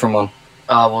go to a different one.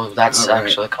 Oh well, that's Alright.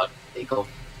 actually kind of illegal.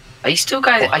 Are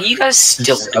you guys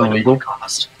still doing illegal? a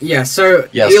podcast? Yeah, so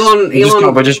Yes. Elon,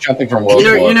 We're just jumping from world.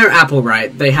 you know Apple,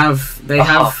 right? They have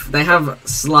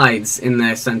slides in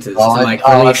their centers to like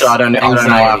release actually, I don't know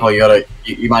anxiety. Apple.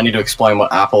 You might need to explain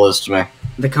what Apple is to me.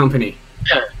 The company.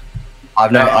 I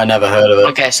never heard of it.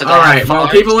 Okay, so they All have right. Well,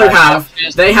 phones, people who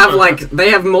laptops, they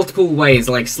have multiple ways,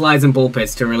 like slides and ball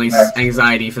pits, to release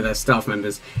anxiety for their staff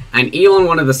members. And Elon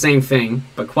wanted the same thing,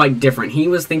 but quite different. He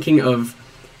was thinking of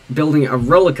building a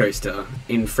roller coaster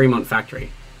in Fremont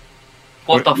Factory,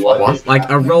 What the fuck? What? like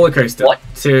a roller coaster What?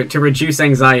 to reduce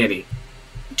anxiety.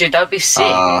 Dude, that'd be sick.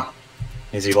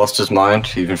 Has he lost his mind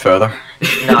even further?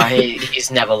 No,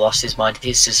 he's never lost his mind.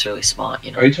 He's just really smart,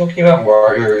 you know. Are you talking about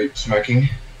Wario smoking?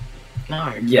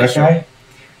 No. Yeah, that sure. guy?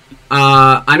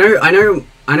 I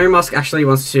know. Musk actually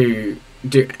wants to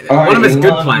do one of his good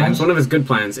Elon plans. Musk? One of his good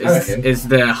plans Okay. is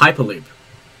the Hyperloop.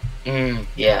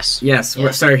 Yes. Yes.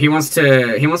 Yes. So he wants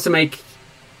to make.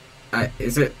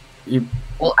 Is it you?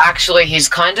 Well, actually, he's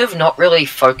kind of not really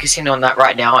focusing on that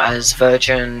right now, as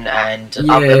Virgin and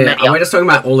Yeah, many we're just talking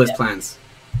about all his plans.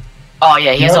 Oh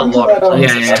yeah, he has a lot of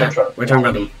plans. Yeah. We're talking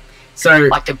about them. So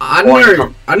Like the I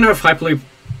don't know if Hyperloop.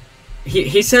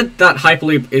 He said that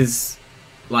Hyperloop is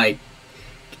like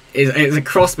is a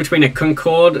cross between a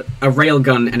Concorde, a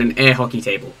railgun, and an air hockey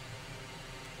table.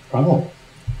 Oh.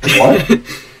 What?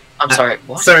 I'm sorry.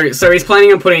 What? So he's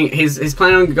planning on he's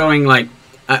planning on going like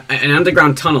an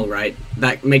underground tunnel, right?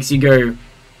 That makes you go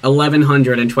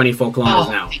 1,124 kilometers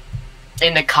an hour.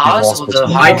 In the cars or the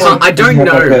I don't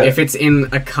know if it's in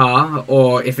a car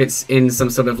or if it's in some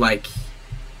sort of like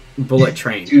bullet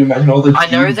train. Dude, imagine all the I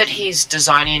know that he's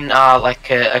designing like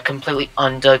a completely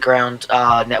underground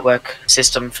network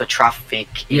system for traffic.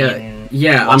 Yeah.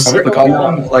 I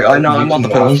know I'm not the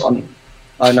person.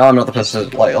 I know I'm not the person.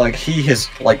 Like he has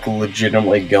like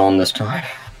legitimately gone this time.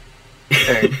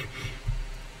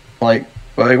 like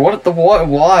what the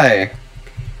why?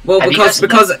 Well, because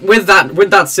with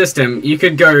that system, you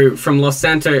could go from Los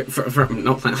Angeles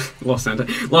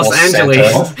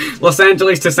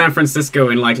to San Francisco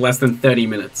in like less than 30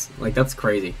 minutes. Like that's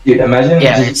crazy. Dude, imagine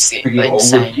it's insane.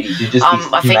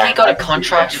 I think he got a mad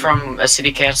contract from a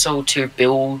city council to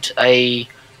build a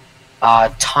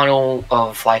tunnel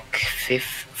of like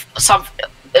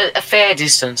a fair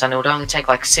distance, and it would only take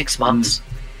like 6 months.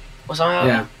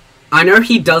 Yeah. I know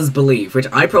he does believe, which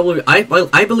I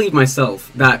believe myself,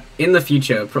 that in the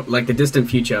future, like the distant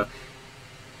future,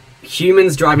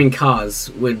 humans driving cars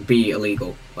would be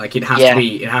illegal. Like it has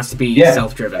to be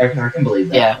self-driven. I can believe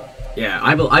that. Yeah,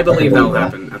 I believe that will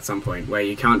happen at some point, where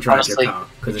you can't drive your car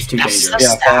because it's too dangerous.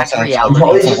 It'll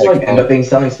probably just like end up being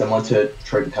something similar to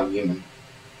Detroit Become Human.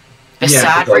 The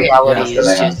sad reality is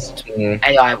just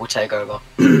AI will take over.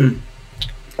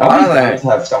 I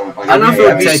don't know if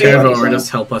it would take over or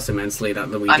just help us immensely. That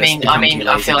we. I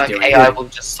feel like AI will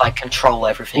just like control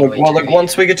everything. Look,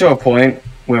 once we get to a point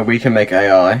where we can make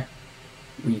AI,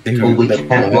 we can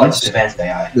advanced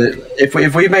AI.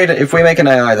 If we make an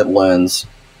AI that learns,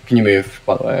 can you move?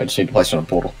 By the way, I just need to place it on a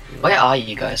portal. Where are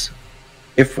you guys?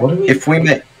 If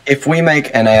we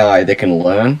make an AI that can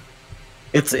learn,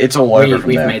 it's all over from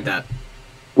we've there. made that.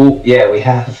 Well, yeah, we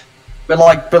have. But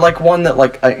like one that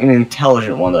like an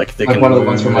intelligent one, like they like can one of the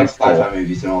ones from like sci-fi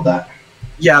movies and all that.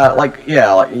 Yeah, like you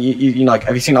know, like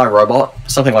have you seen iRobot?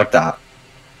 Something like that.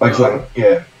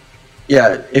 Yeah.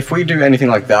 Yeah, if we do anything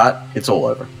like that, it's all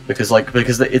over because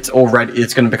it's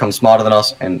going to become smarter than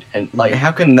us, and like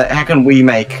how can we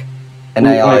make an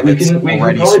AI that's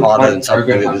already smarter than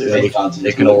something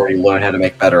that can already learn how to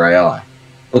make better AI?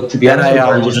 Look, to be honest,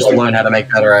 AI will just learn how to make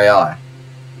better AI.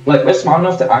 Like we're smart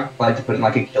enough to put in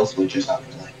like a kill switch or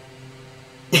something. Like.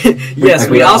 Yes,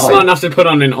 we are smart enough to put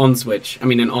on an on switch. I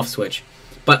mean, an off switch.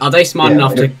 But are they smart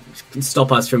enough to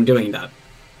stop us from doing that?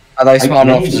 Are they smart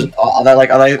enough?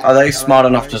 Are they smart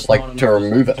enough just like to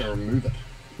remove it?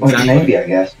 Well, maybe I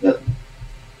guess, but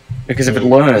because if it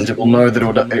learns, it will know that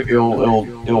it'll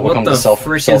become the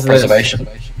self-preservation.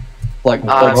 Like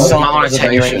I want to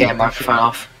turn your in-game microphone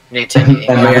off. You need to turn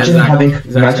your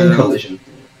imagine collision.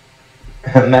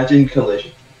 Imagine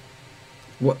collision.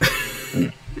 What?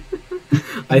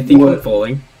 I think I'm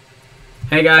falling.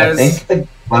 Hey guys. I think the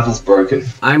level's broken.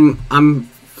 I'm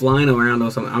flying around or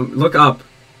something. Look up.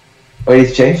 Wait,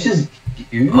 his change is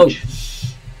huge.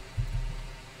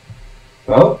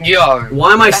 Oh. Yo.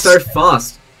 Why am I so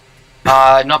fast?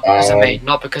 Not because of me.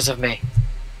 Not because of me.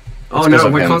 Oh no,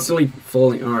 we're constantly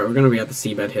falling. Alright, we're gonna be at the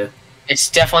seabed here. It's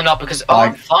definitely not because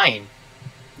I'm flying.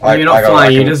 You're not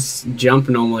flying. You just jump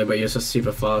normally, but you're just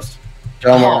super fast.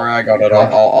 Don't worry, I got it.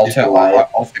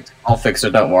 I'll fix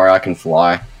it. Don't worry, I can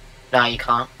fly. No, you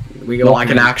can't. No, I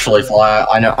can actually fly.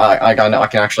 I know.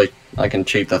 I can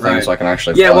cheat the thing, so I can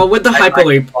actually. Yeah, well, with the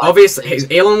hyperloop, obviously,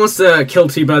 Elon wants to kill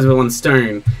two birds with one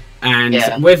stone, and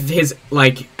with his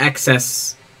like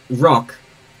excess rock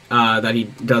that he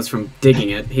does from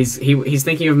digging it, he's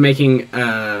thinking of making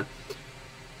an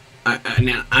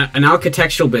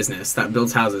architectural business that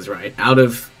builds houses, right, out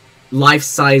of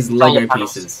life-size Lego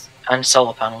pieces and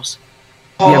solar panels.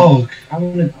 Oh,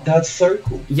 that's so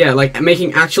cool. Yeah, like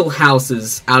making actual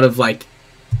houses out of like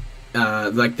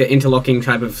the interlocking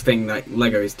type of thing that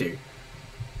Legos do.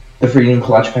 The freaking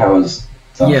clutch powers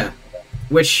stuff. Yeah,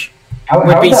 which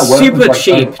would be super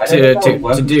cheap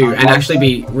to do and actually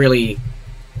be really.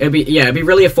 It'd be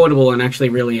really affordable and actually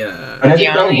really the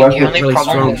only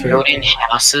problem with building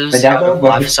houses out of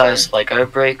life-size Lego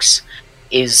bricks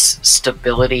is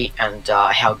stability and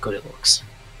how good it looks.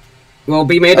 Well, it would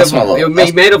be made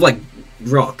of like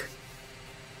rock.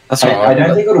 That's I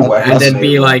don't think it would work. And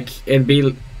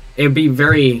it'd be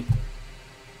very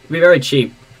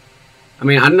cheap. I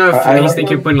mean, I don't know if he's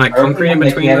thinking of putting like concrete in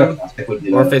between them,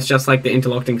 or if it's just like the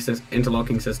interlocking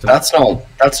system. That's not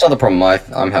the problem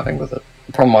I'm having with it.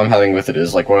 The problem I'm having with it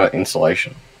is like what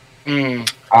insulation.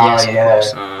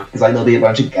 Yes, because like there'll be a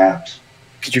bunch of gaps.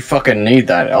 Because you fucking need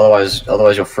that, otherwise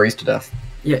you'll freeze to death.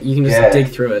 Yeah, you can just dig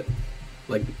through it,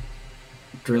 like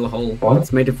drill a hole. What?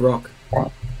 It's made of rock.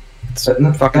 What? That's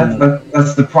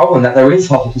the problem. That there is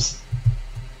holes.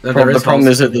 The problem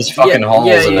is that there's fucking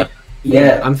holes in it.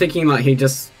 Yeah, I'm thinking like he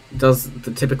just does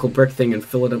the typical brick thing and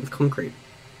fill it up with concrete.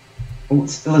 Well,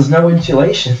 there's no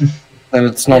insulation. And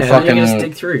it's not fucking. You just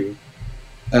dig through.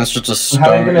 And it's just a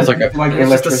stone. It's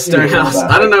just a stone house.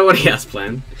 I don't know what he has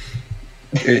planned.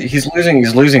 He's losing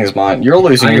his mind. You're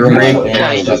losing your mind.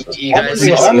 I'm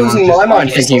losing my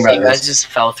mind thinking about this. You guys just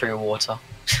fell through water.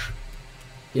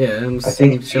 Yeah, I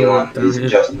think Elon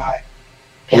is just high.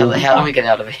 How do we get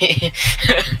out of here?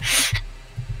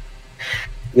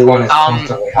 Elon is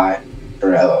constantly high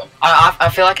forever. I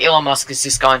feel like Elon Musk is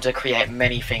just going to create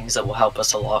many things that will help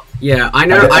us a lot. Yeah, I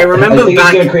know. I remember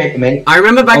back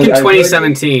in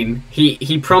 2017,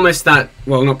 he promised that.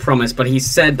 Well, not promised, but he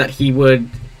said that he would,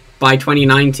 by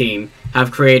 2019,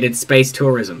 have created space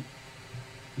tourism.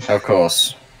 Of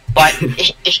course. But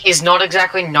he's not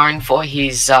exactly known for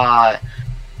his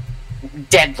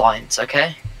deadlines.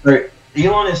 Okay.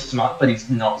 Elon is smart, but he's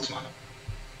not smart.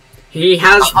 He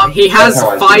has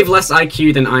 5 less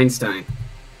IQ than Einstein.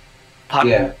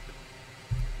 Pardon? Yeah.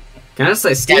 Can I just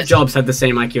say Steve Jobs had the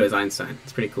same IQ as Einstein?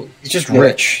 It's pretty cool. He's just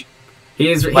rich.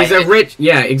 He's a rich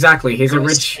exactly. He's a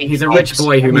rich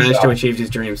boy who managed to achieve his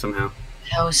dream somehow.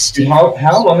 How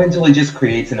long until he just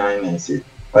creates an Iron Man suit?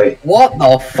 Like what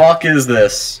the fuck is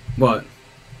this? What?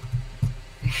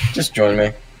 Just join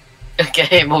me.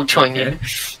 Okay, we'll join you.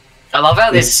 I love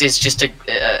how this is just a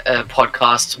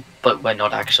podcast, but we're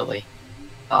not actually.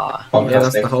 Yeah,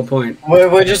 that's the whole point.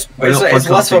 We're just it's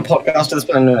less of a podcast at this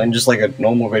point and just like a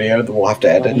normal video that we'll have to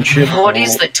edit and shit. What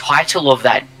is the title of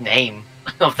that name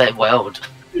of that world?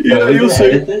 Yeah, you'll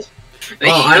see.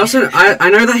 Well, I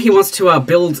know that he wants to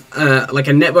build like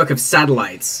a network of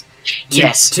satellites.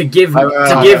 To give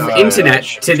internet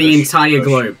to the entire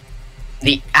globe.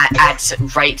 At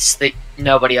rates that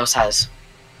nobody else has.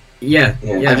 Yeah.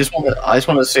 I just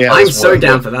want to see how. I'm so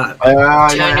down for that.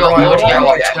 Turn your audio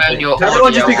off. Turn your audio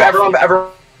everyone just off.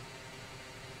 everyone.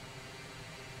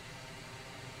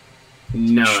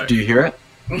 No. Do you hear it?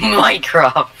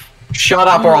 Minecraft. Shut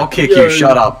up or I'll kick you.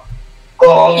 Shut up.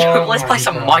 Oh, let's play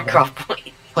some Minecraft,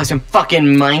 please. Play some fucking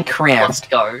Minecraft. Let's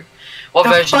go. What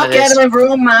version of this? Get out of my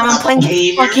room, man. I'm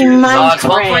playing fucking Minecraft. It's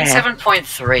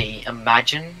 1.7.3.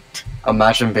 Imagine.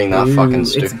 Imagine being that fucking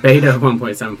stupid. It's beta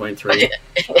 1.7.3.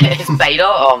 It's beta?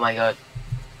 Oh my god.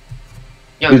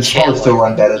 It's probably still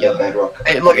run better than Bedrock.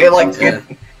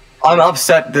 I'm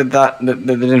upset that they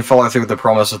didn't follow through with the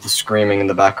promise of the screaming in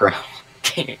the background.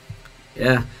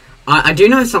 Yeah. I do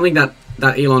know something that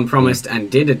Elon promised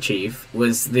and did achieve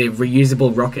was the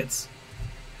reusable rockets.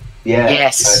 Yeah.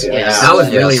 Yes. That was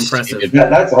really impressive.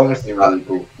 That's honestly really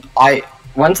cool.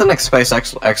 When's the next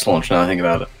SpaceX launch now I think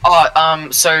about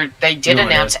it? So they did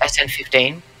announce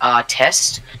SN15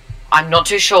 test. I'm not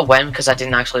too sure when because I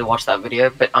didn't actually watch that video,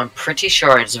 but I'm pretty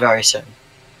sure it's very soon.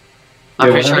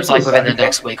 I'm pretty sure it's like within the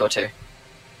next week or two.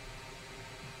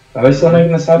 Are they still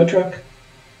making the Cybertruck?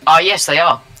 Yes, they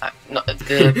are.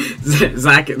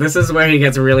 Zach, this is where he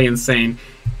gets really insane.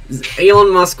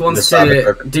 Elon Musk wants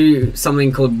to do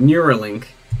something called Neuralink,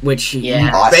 which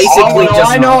Yeah. basically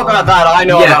just... I know about that, I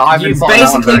know about you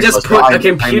basically just put a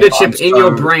computer chip in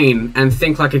your brain and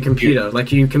think like a computer.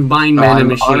 Like, you combine man and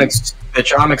machine.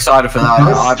 Bitch, I'm excited for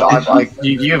that.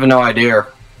 You have no idea.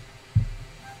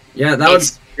 Yeah, that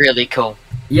was really cool.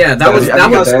 Yeah, that was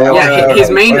his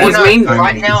main.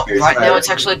 Right now it's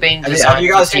actually been designed. Have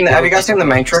you guys seen the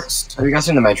Matrix? Have you guys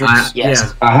seen the Matrix? Yes.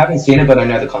 Yeah. I haven't seen it, but I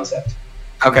know the concept.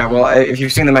 Okay, well, if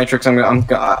you've seen the Matrix, I'm just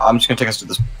gonna take us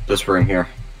to this room here.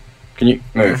 Can you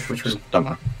move? Which room? Don't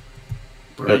mind.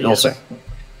 But you'll see.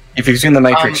 If you've seen the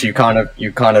Matrix, you kind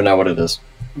of know what it is.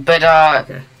 But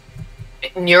Okay.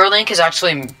 Neuralink is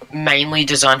actually mainly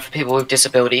designed for people with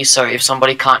disabilities, so if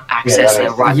somebody can't access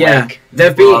their right leg...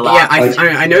 They've been...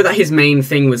 I know that his main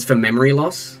thing was for memory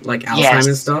loss, like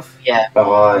Alzheimer's stuff. Yeah.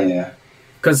 Oh, yeah.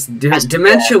 Because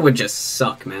dementia would just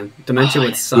suck, man. Dementia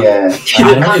would suck. Yeah. I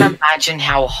can't imagine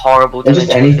how horrible dementia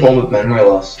just any form of memory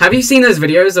loss. Have you seen those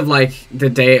videos of, like, the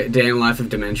day in the life of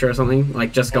dementia or something?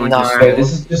 Like, just going No. through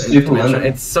This is just super dementia.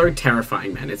 It's so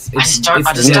terrifying, man. I just don't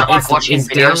like watching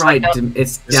videos like that.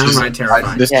 It's downright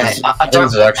terrifying. This is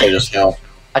actually just hell.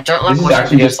 I don't like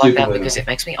watching videos like that because it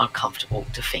makes me uncomfortable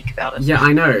to think about it. Yeah,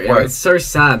 I know. It's so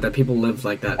sad that people live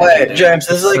like that. Wait, James,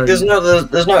 there's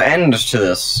no end to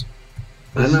this.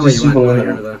 I don't know where you went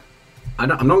over there. I'm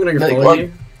not gonna go follow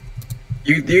you.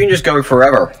 You can just go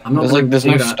forever. There's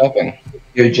no stopping.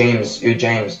 Yo, James. Can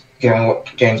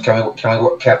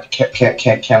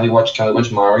we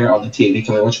watch Mario on the TV?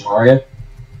 Can we watch Mario?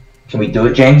 Can we do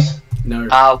it, James? No.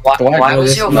 Why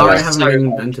was your Mario voice hasn't so...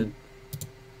 been invented.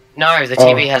 No, the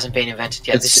TV hasn't been invented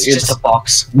yet. This is just a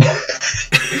box.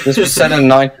 This was set in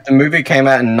the movie came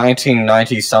out in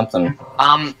 1990 something.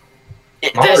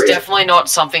 There's definitely not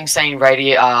something saying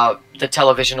radio, the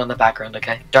television on the background,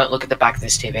 okay? Don't look at the back of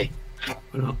this TV.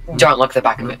 Don't look at the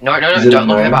back of it. No, don't look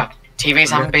at the back.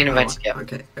 TVs haven't been invented yet.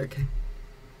 Okay.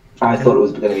 I thought it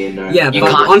was going to be a no. Yeah,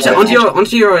 but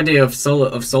onto your idea of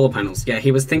solar panels. Yeah, he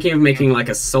was thinking of making like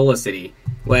a solar city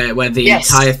where the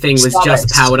entire thing was just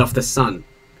powered off the sun.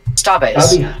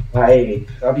 Starbase.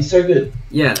 That'd be so good.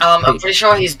 Yeah. I'm pretty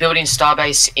sure he's building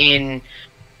Starbase in...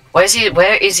 Where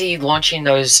is he launching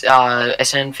those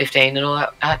SN15 and all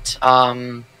that at?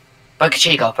 Boca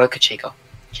Chica.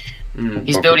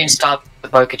 He's building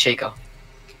Boca Chica.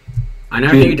 I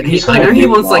know he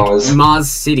wants like Mars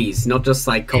cities, not just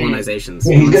like colonizations.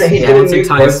 Yeah, he's gonna wants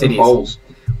entire cities. Poles.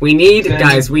 We need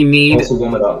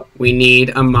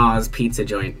a Mars pizza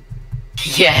joint.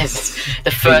 Yes,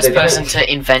 the first person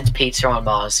to invent pizza on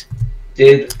Mars.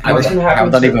 How would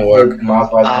that even work?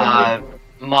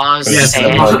 Mars. Yes,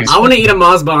 I want to eat a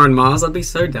Mars bar on Mars. I'd be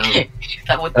so down.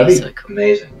 That'd be so cool.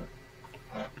 Amazing.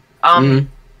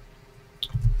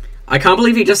 I can't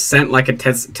believe he just sent like a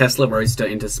Tesla Roadster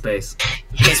into space.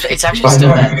 It's actually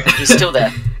still there. He's still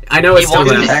there. I know it's still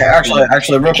there.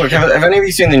 Actually, real quick, have any of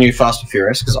you seen the new Fast and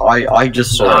Furious? Because I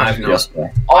just saw it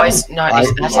yesterday. I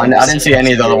didn't see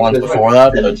any of the other ones before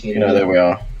that, but you know, there we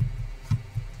are.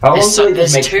 There's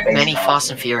too many Fast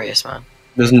and Furious, man.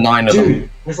 There's 9 of them.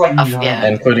 There's like 9.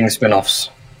 Including spin-offs.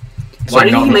 Why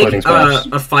did he make a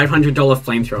 $500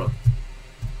 flamethrower?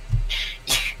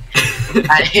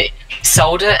 And he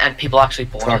sold it, and people actually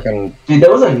bought it. Dude,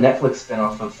 there was a Netflix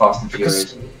spin-off of Fast and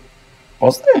Furious.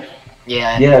 Was there?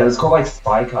 Yeah. Yeah, it was called like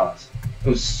Spy Cars. It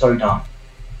was so dumb.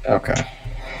 Okay.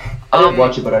 I didn't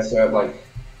watch it, but I saw it like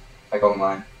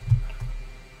online.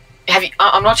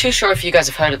 I'm not too sure if you guys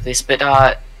have heard of this, but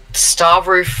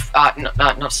Starroof,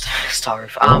 not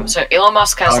Starroof. So Elon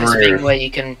Musk has this thing where you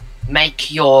can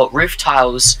make your roof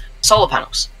tiles solar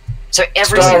panels. So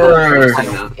every single roof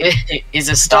panel is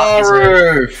a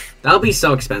Starroof. That'll be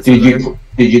so expensive.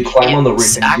 Did you climb on the roof?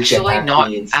 It's actually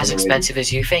not as expensive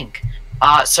as you think.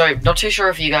 So not too sure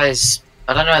if you guys,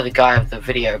 I don't know the guy of the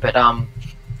video, but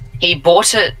he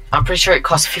bought it. I'm pretty sure it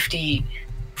cost 40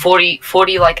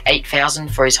 like 8,000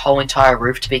 for his whole entire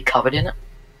roof to be covered in it.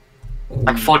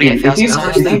 Like 48,000.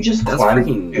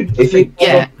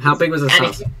 How big was the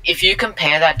house? If you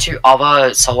compare that to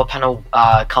other solar panel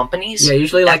companies,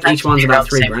 usually like each one's about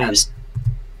 $3,000.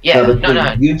 Yeah,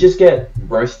 no. You just get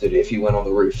roasted if you went on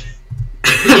the roof.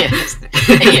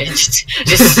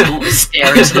 just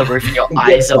stare into the roof and your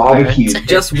eyes are burnt.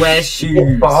 Just wear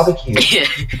shoes. Barbecue.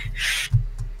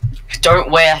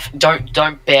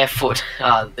 Don't barefoot.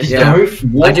 I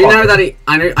do know that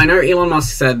I know Elon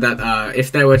Musk said that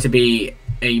if there were to be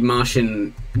a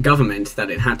Martian government, that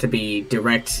it had to be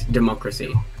direct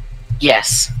democracy.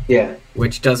 Yes. Yeah.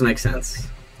 Which does make sense.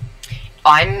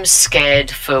 I'm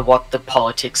scared for what the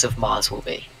politics of Mars will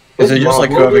be. Is it just like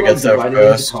whoever gets there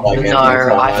first? No,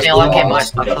 I feel like it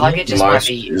might. I feel like it just might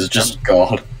be. Is just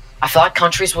God. I feel like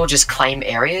countries will just claim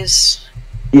areas.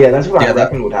 Yeah, that's what I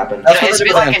reckon would happen. It's a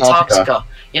bit like Antarctica.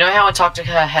 You know how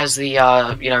Antarctica has the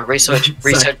research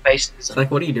bases. It's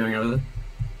like, what are you doing over there?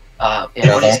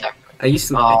 Yeah, what is that? Are you? Is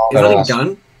that a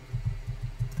gun?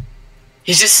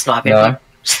 He's just sniping. No.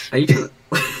 Are you?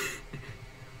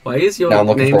 Why is your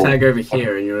name tag over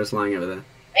here and you're just lying over there?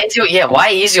 Yeah, why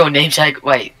is your name tag?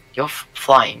 Wait, you're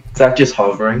flying. Zach just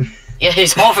hovering. Yeah,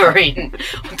 he's hovering.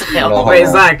 What the hell? Wait,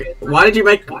 Zach, why did you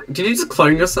make? Did you just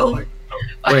clone yourself?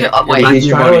 Wait, he's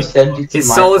trying to ascend into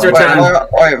his soul is returned.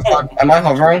 Wait, am I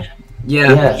hovering?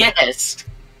 Yeah. Yes.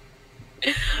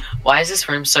 Why is this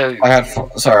room so? I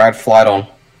had flight on.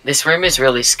 This room is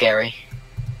really scary.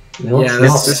 No, yeah,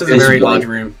 this is a very large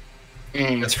room.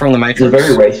 It's from the Matrix. It's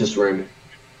a very racist room.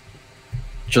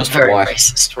 Just very white.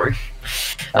 racist room.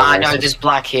 No, there's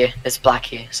black here. There's black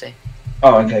here. See.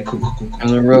 Oh, okay, cool. And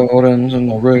the rodents and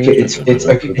the roots. Okay, it's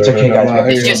okay,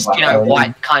 guys. It's just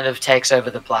white kind of takes over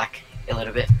the black a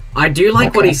little bit. I do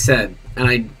like what he said,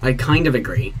 and I kind of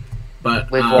agree, but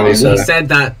he said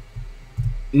that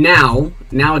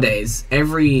nowadays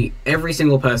every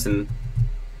single person,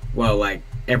 well, like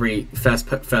every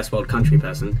first world country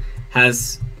person,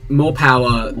 has more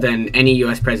power than any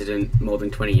US president more than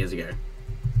 20 years ago.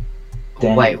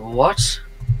 Damn. Wait, what?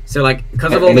 So like,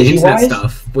 because of all the internet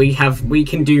stuff, we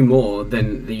can do more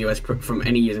than the US from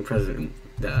any US president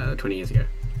 20 years ago.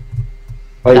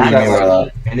 Oh, is that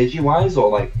like energy-wise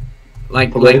or like I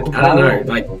don't know,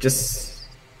 like just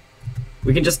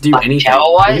we can just do anything.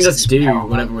 We can just do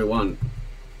whatever we want.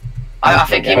 I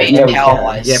think you mean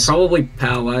power-wise. Yeah, probably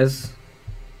power-wise.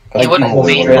 You wouldn't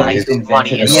mean like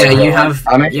money. Yeah, you have.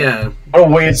 Yeah. What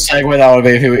a weird segue that would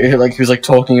be if he was like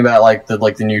talking about like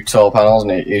the new solar panels,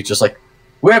 and he's just like,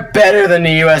 "We're better than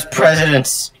the U.S.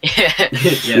 presidents." Yeah.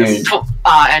 Yes.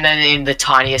 And then in the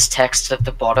tiniest text at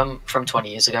the bottom from 20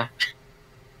 years ago.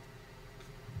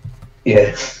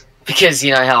 Yeah. Because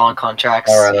you know how on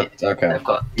contracts, okay. They've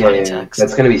got tiny text.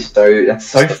 That's gonna be that's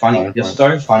so funny. You're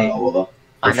so funny, Oliver.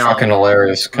 I know. Fucking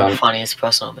hilarious, cunt. The funniest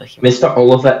person on the Mr.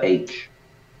 Oliver H.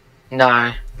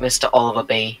 No, Mr. Oliver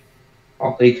B.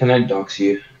 Ollie, can I dox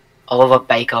you? Oliver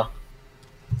Baker.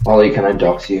 Ollie, can I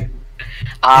dox you?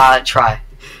 Try.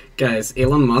 Guys,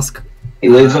 Elon Musk. He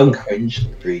lives on Cringe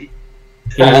Street.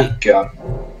 God.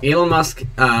 Elon Musk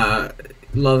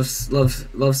loves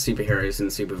superheroes and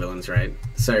supervillains, right?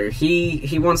 So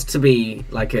he wants to be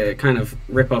like a kind of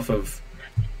rip-off of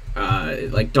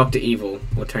like Dr. Evil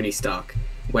or Tony Stark,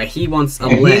 where he wants a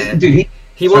lair.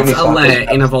 He wants a lair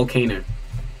in a volcano.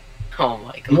 Oh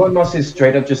my god. Elon Musk is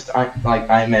straight up just like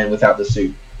Iron Man without the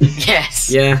suit.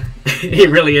 Yes. Yeah, he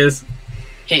really is.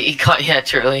 He can't. Yeah,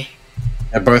 truly.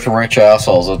 They're both rich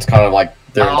assholes. It's kind of like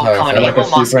their entire come on, thing. Elon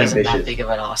Musk isn't that big of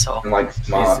an asshole. And like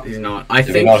smart. He's not. I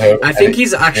think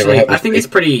he's actually. I think it's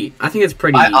pretty. I think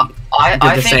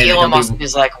think Elon Musk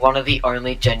is like one of the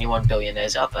only genuine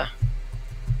billionaires out there.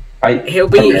 I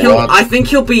think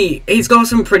he's got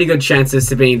some pretty good chances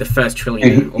to be the first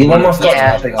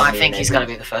trillionaire. I think he's gonna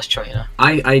be the first trillionaire.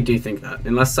 I do think that,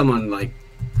 unless someone comes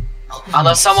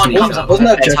up wasn't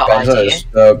with that a Jeff better idea.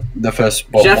 Bezos, the first?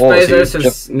 Well, Jeff Bezos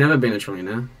has never been a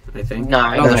trillionaire, I think.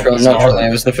 No,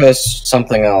 it was the first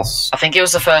something else. I think it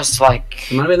was the first like.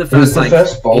 He might have been the first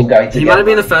first bald guy. He might have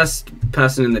been the first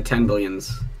person in the 10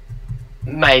 billions.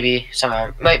 Maybe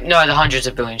somewhere. No, the hundreds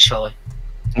of billions, surely.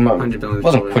 100 billion. It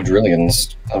wasn't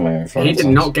quadrillions. I mean, he did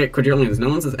not get quadrillions. No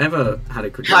one's ever had a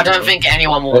quadrillion. I don't think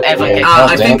anyone will ever get.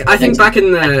 I think back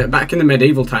in the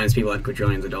medieval times, people had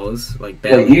quadrillions of dollars. Like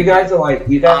barely. You guys are like.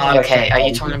 Okay, are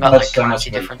you talking about like currency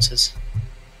differences?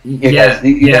 Yeah.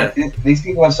 These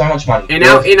people have so much money.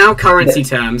 In our currency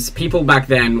terms, people back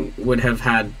then would have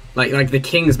had like the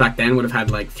kings back then would have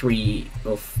had like $3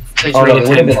 to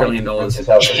 $10 trillion. They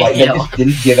just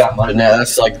didn't give out money. Now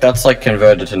that's like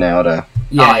converted to nowadays.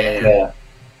 Yeah.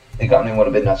 The government would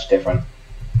have been much different.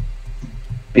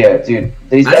 But yeah, dude,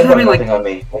 these guys have nothing on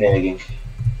me when anything.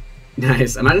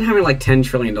 Nice. Imagine having like $10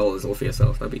 trillion all for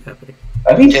yourself. That'd be epic.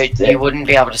 Dude, you wouldn't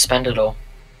be able to spend it all.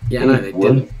 Yeah, no, they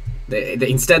didn't.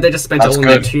 Instead, they just spent it all in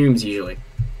their tombs usually.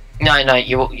 No,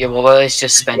 you will always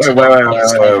just spend it.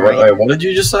 Wait, what did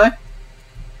you just say?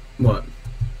 What?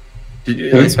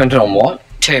 They spent it on what?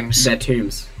 Tombs. Their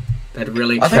tombs. They'd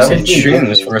really. I thought it was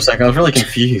tombs for a second. I was really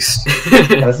confused.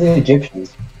 That's the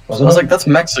Egyptians. I was like, that's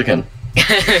Mexican.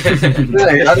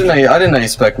 I didn't know you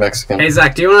spoke Mexican. Hey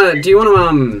Zach, do you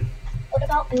wanna What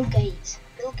about Bill Gates?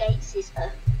 Bill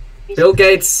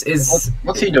Gates is.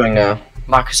 What's he doing now?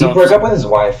 Microsoft. He broke up with his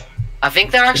wife. I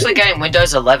think they're actually getting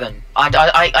Windows 11. I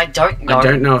don't know. I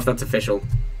don't know if that's official.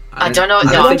 I don't know.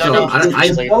 No, I don't know.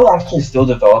 They'll actually still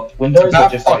develop Windows.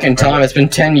 About fucking time. It's been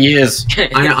 10 years.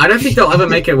 I don't think they'll ever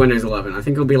make a Windows 11. I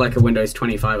think it'll be like a Windows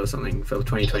 25 or something for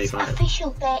 2025. It's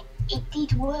official. It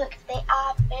did work. They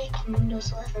are making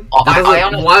Windows 11.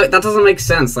 That doesn't make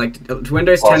sense. Like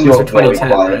Windows 10 was for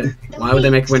 2010, right? Why would they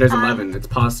make Windows 11? It's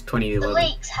past 2011. The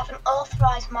leaks have an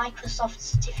authorized Microsoft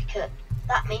certificate.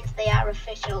 That means they are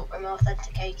official and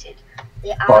authenticated.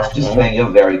 They are. Boss, just saying, you're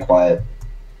very quiet.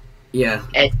 Yeah.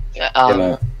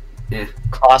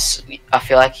 Class, I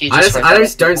feel like you just. I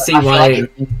just don't see why,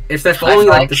 if they're following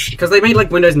like this, because they made like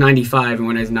Windows 95 and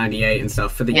Windows 98 and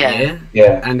stuff for the year.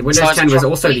 Yeah. And Windows 10 was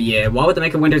also the year. Why would they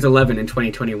make a Windows 11 in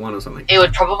 2021 or something? It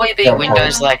would probably be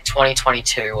Windows like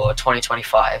 2022 or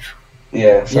 2025.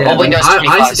 Yeah. Or Windows 25.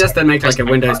 I suggest they make like a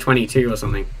Windows 22 or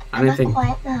something. I don't think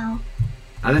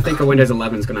a Windows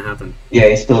 11 is gonna happen. Yeah,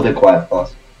 he's still a bit quiet,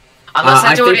 boss. Unless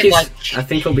they do it in like. I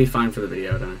think he'll be fine for the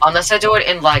video, don't I? Unless they do it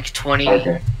in like 20.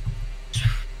 Okay.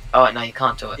 Oh no, you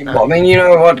can't do it. No. Well, I mean, you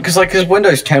know what? Because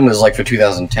Windows 10 was like for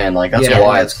 2010. Like that's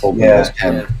why it's called Windows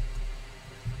 10. Yeah.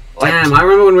 Damn, I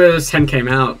remember when Windows 10 came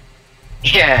out.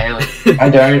 Yeah. I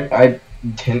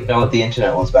didn't know what the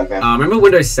internet was back then. Remember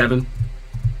Windows 7?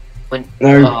 Windows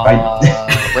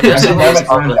Windows 7 was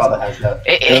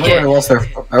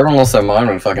Everyone lost their mind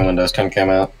when fucking Windows 10 came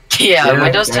out. Yeah,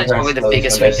 Windows 10 is probably the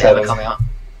biggest thing to ever come out.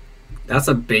 That's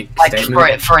a big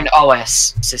statement. For an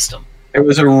OS system. It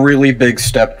was a really big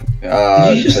step.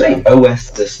 Did you just say OS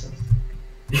system?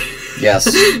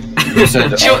 Yes. You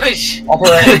said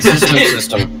operating system.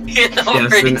 Yes, an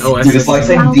OS Dude, it's like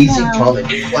saying DC Comic.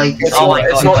 Like, it's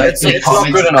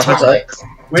not good enough. It's like,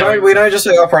 we don't just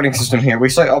say operating system here. We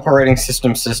say operating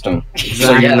system. Exactly.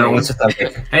 So you know it's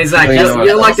authentic. Hey Zach,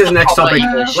 you like this next topic?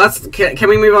 Can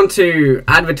we move on to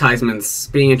advertisements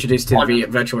being introduced to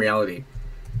virtual reality?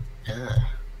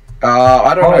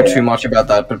 I don't know too much about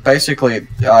that, but basically,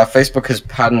 Facebook has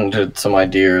patented some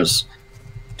ideas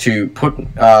to put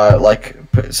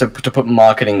to put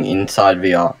marketing inside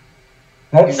VR.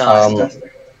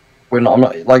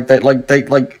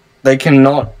 They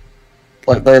cannot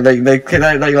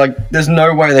there's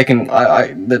no way they can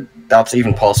that's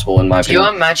even possible in my opinion. Do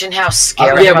you imagine how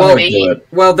scary it would be?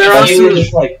 Well, there are some.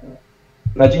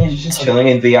 Imagine you're just chilling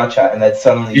in VR chat and then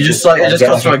suddenly you just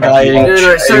comes to a guy eating.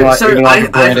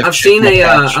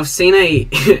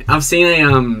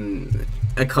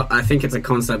 I think it's a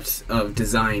concept of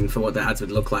design for what the ads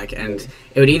would look like, and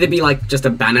it would either be like just a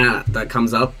banner that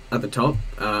comes up at the top,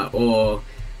 or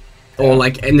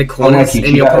like in the corners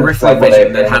in your peripheral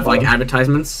vision that have like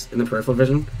advertisements in the peripheral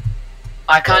vision.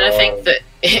 I kind of think that.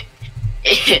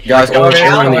 Guys,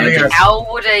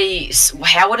 how would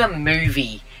a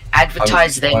movie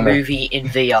advertise their movie in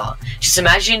VR? Just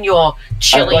imagine you're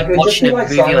chilling watching a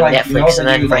movie on Netflix and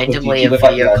then randomly a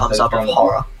video comes up of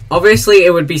horror. Obviously,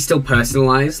 it would be still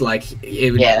personalized. Like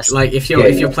it would, like if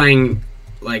you're playing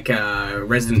like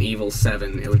Resident Evil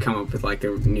 7, it would come up with like the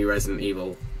new Resident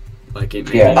Evil, like in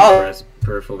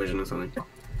peripheral vision or something.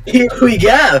 Here we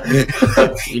go.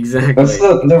 Exactly. That's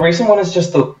the recent one is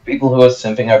just the people who are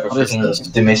simping over freaking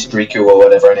Dimistriku or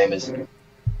whatever her name is.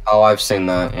 Oh, I've seen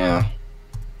that. Yeah.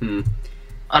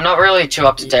 I'm not really too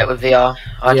up to date with VR.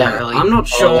 I don't really. I'm not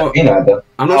sure.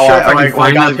 I'm not sure if I can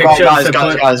find that picture.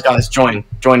 Guys, join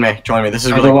me. This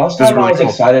is really. The last time I was cool.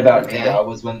 excited about VR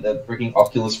was when the freaking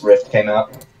Oculus Rift came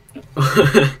out.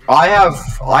 I have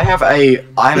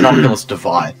an Oculus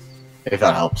Divide. If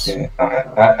that helps. Yeah,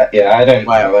 I don't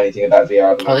know anything about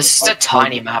VR. Oh, this is a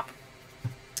tiny map.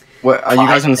 What, are you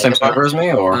guys in the same server as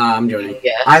me, or? I'm joining.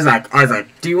 Yeah. Isaac,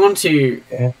 do you want to?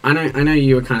 Yeah. I know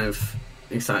you were kind of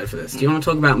excited for this. Do you want to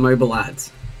talk about mobile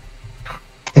ads?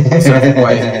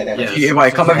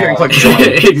 Wait, come over here and click join.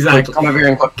 Exactly. Come over here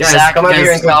and click. Zach, come over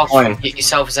here and click join. Get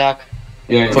yourself, Zach.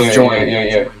 Click join.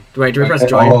 Yeah. Wait, do we press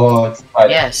join?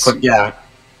 Yes. Click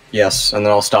yes, and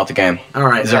then I'll start the game. All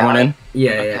right. Is everyone in?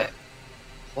 Yeah. Okay.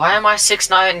 Why am I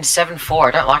 6'9"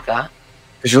 I don't like that.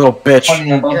 Cause you're a little bitch.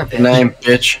 You're a bitch. Name,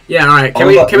 bitch. Yeah, alright. Can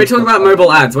we talk about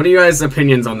mobile ads? What are you guys'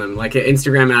 opinions on them? Like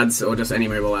Instagram ads or just any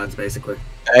mobile ads, basically?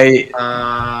 Hey.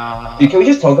 Dude, can we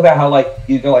just talk about how like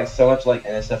you got like so much like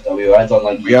NSFW ads on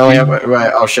like YouTube?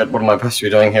 Wait, oh shit, what am I supposed to be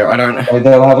doing here? I don't know. Like,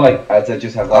 they'll have like ads that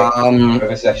just have like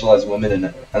over-sexualized women in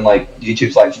it, and like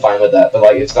YouTube's like fine with that, but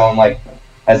like if someone like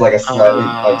has like a slightly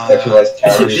like sexualized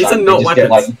character, these are they not just weapons. get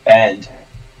like banned.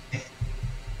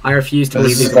 I refuse to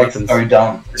believe these like weapons. So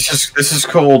dumb. This is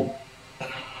called.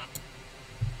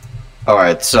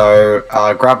 Alright, so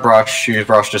grab brush, use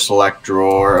brush to select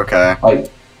drawer, okay. Like,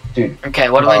 dude.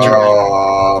 Okay, what do I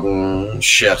draw?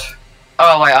 Shit.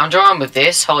 Oh wait, I'm drawing with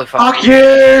this. Holy fuck. Fuck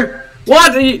you!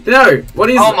 What? No. What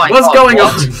is? Oh my what's God, going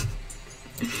what? on?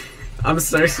 I'm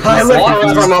so I live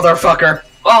forever, motherfucker.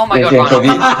 Oh my god, Have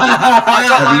you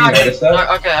noticed that?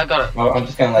 Okay, I got it. Well, I'm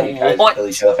just gonna let you guys kill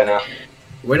each other for now.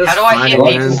 How do I hear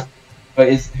people? But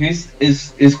is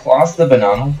Class the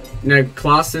banana? No,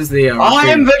 Class is the.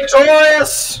 I'm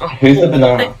victorious. Who's the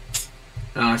banana?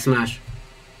 Smash.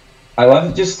 I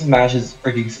love just Smash's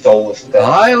freaking soulless death.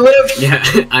 I live. Yeah,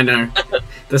 I know.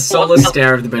 The soulless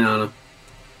stare of the banana.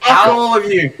 Fuck all of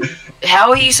you. How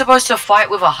are you supposed to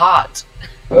fight with a heart?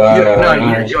 What you gotta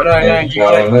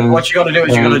do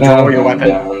is you gotta draw your weapon.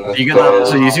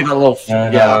 So you see that little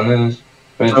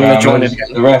I'm gonna join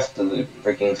the rest of the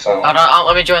freaking song. Oh,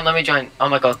 let me join. Oh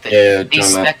my god,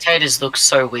 these spectators look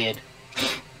so weird.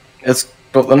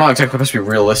 But they're not exactly supposed to be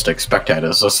realistic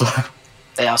spectators. So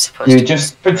they are supposed to. You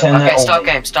just pretend that.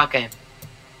 Okay, start game.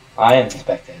 I am the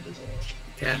spectators.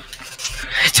 Yeah.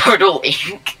 Total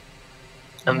ink.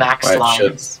 The max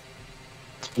lines.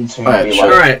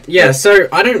 Alright, yeah, so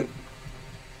I don't...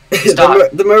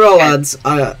 the mobile ads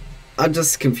are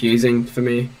just confusing for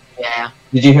me. Yeah.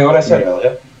 Did you hear what I said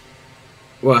earlier?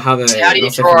 Well, how do you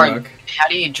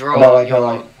draw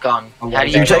your gun? How do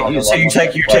you draw? You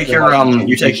take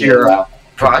your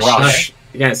brush.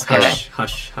 Yes, hush.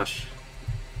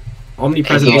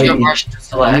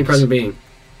 Omnipresent being.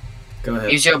 Go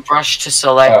ahead. Use your brush to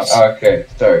select. Okay,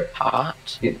 so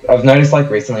heart. I've noticed like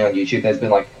recently on YouTube, there's been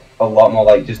like a lot more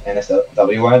like just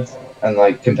NSW ads, and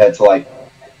like compared to like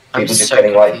people just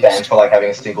getting like banned for like having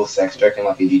a single sex joke in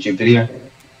like a YouTube video.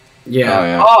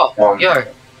 Yeah. Yo,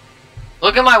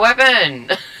 look at my weapon.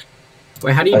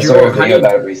 Wait, how do you draw? I saw a video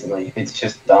about it recently. It's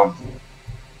just dumb.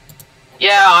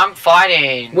 Yeah, I'm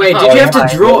fighting. Wait, did you have to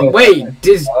draw? Wait,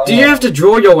 did you have to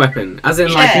draw your weapen? As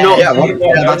in, like, not? Yeah,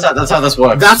 that's how this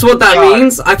works. That's what that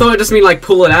means. I thought it just mean like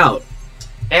pull it out.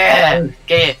 Yeah,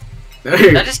 get it.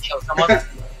 Did I just kill someone?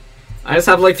 I just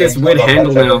have like this weird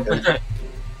handle now.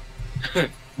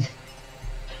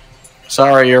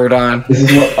 Sorry, you're done. This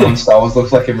is what Star Wars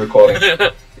looks like in recording.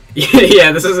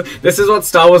 Yeah, this is what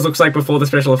Star Wars looks like before the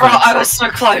special effects. Bro, I was so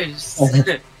close.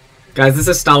 Guys, this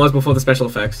is Star Wars before the special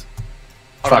effects.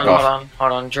 Hold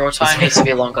on. Draw time needs to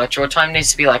be longer. Draw time needs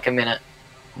to be like a minute.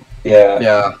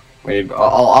 Yeah.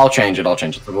 I'll change it.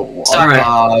 Alright.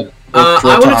 I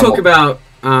want to talk about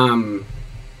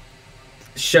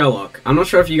Sherlock. I'm not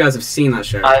sure if you guys have seen that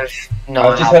show. I've just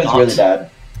heard it's really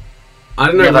bad. I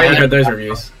don't know if you heard those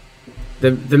reviews.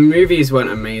 The movies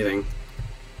weren't amazing.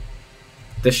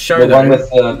 The show, the one with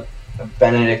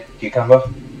Benedict Cucumber.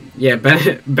 Yeah,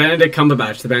 Benedict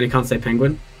Cumberbatch, the man who can't say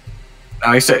penguin.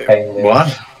 No, he said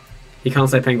what? He can't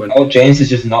say penguin. Oh, James is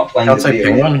just not playing the video.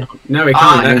 Penguin? No, he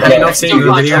can't. Have you not seen the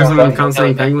videos of him can't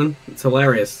say penguin? It's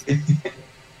hilarious.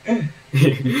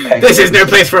 This is no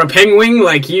place for a penguin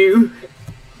like you.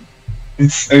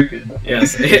 It's so good.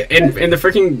 Yes, in the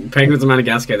freaking Penguins of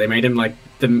Madagascar, they made him like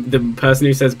the person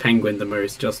who says penguin the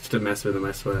most, just to mess with him,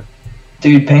 I swear.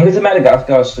 Dude, Penguins of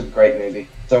Madagascar is a great movie.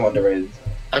 So underrated.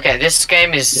 Okay, this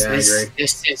game is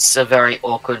it's a very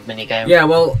awkward minigame. Yeah,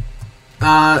 well,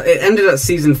 it ended at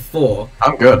season 4.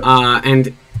 I'm good.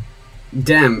 And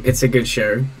damn, it's a good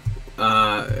show.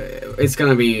 It's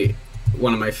gonna be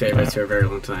one of my favorites for a very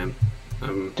long time.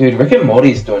 Dude, Rick and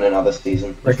Morty's doing another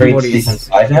season. Rick and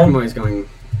Morty's going.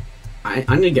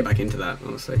 I need to get back into that,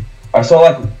 honestly. I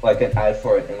saw like an ad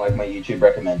for it in like my YouTube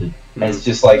recommended, and it's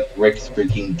just like Rick's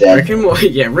freaking dead.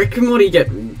 Rick and Morty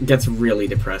gets really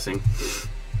depressing.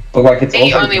 But like it's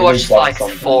he only watched like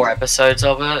 4 episodes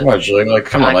of it. What, Julie? Like,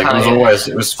 come on, like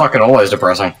it was fucking always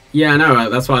depressing. Yeah, I know.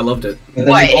 That's why I loved it.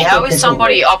 Wait, how is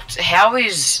somebody up? How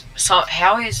is?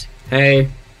 Hey.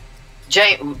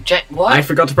 Jay, what? I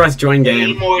forgot to press join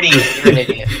game. Hey, Morty. You're an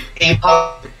idiot.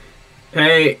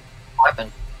 Hey. Weapon.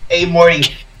 Hey,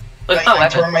 Morty. Look at my weapon. I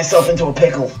turned myself into a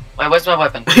pickle. Wait, where's my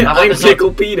weapon? I'm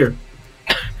Pickle Peter.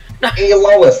 Hey,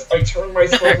 Lois. I turned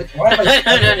myself into... Why am I...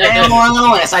 Hey,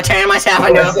 Lois. I turned myself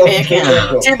into a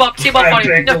pickle. Team up, buddy.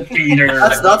 Pickle Peter.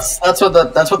 That's what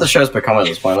the show's become at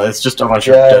this point. Like, it's just a bunch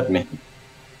of dead meat.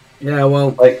 Yeah,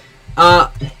 well... Like...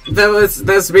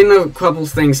 there's been a couple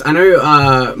things. I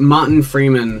know Martin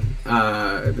Freeman,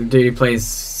 the dude who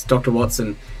plays Dr.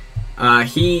 Watson,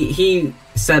 he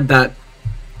said that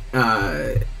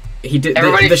the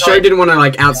show didn't want to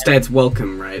like outstay its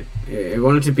welcome, right? It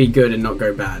wanted to be good and not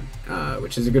go bad,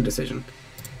 which is a good decision.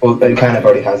 Well, it kind of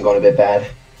already has gone a bit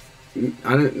bad.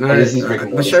 I don't know.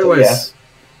 The show was.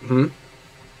 Yeah.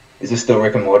 Is this still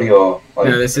Rick and Morty or? Like,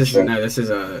 no, this is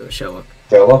Sherlock.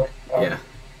 Sherlock. Oh. Yeah.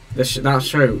 That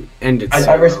show ended.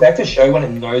 I respect a show when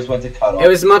it knows when to cut off. It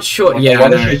was much short. Like, yeah, I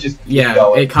know.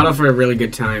 It cut off for a really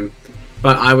good time,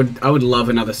 but I would love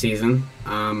another season.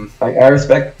 Like I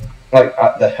respect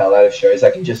the hell out of shows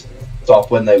that can just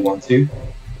stop when they want to.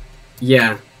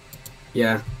 Yeah,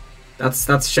 yeah,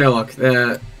 that's Sherlock.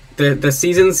 The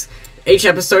seasons, each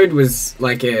episode was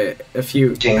like a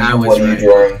few James, hours. what are you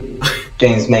drawing?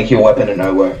 James, make your weapon a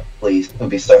nowhere, please. It would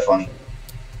be so funny.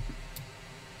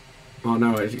 Oh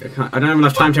no, I don't have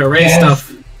enough time to erase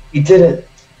stuff. He did it.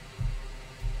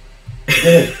 He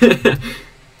did it.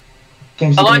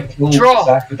 James, I you're like gonna kill draw.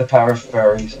 Zac with the power of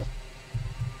furries.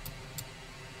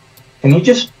 Can you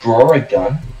just draw a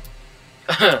gun?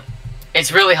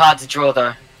 It's really hard to draw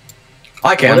though.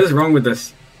 I can. What is wrong with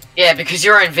this? Yeah, because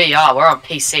you're in VR, we're on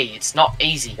PC. It's not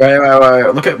easy. Wait.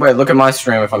 Look at my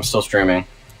stream if I'm still streaming.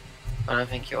 I don't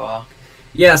think you are.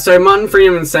 Yeah, so Martin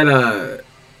Freeman said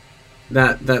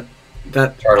that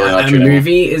Totally not a cheating.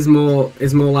 movie is more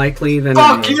likely than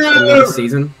another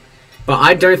season. But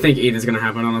I don't think either's gonna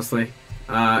happen, honestly.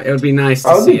 It would be nice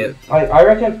to see it. I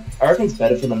reckon it's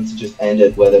better for them to just end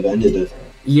it where they've ended it.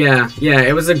 Yeah,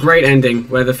 it was a great ending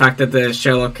where the fact that the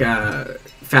Sherlock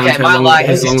found Okay, my lag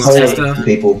his is long insane. sister,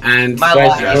 People. and My Guys,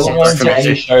 lag if is you want to end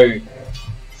the show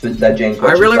that James I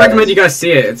watches, really recommend you guys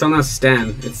see it. It's on our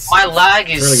stand. It's My lag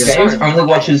is really good. so James only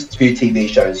watches 2 TV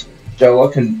shows,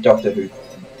 Sherlock and Doctor Who.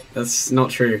 That's not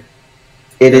true.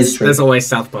 It is true. There's always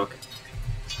South Park.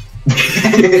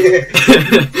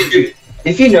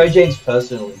 If you know James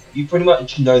personally, you pretty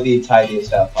much know the entirety of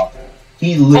South Park.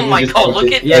 He literally my just God, watches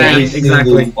look at every that. single,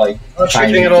 Exactly. like, Not tiny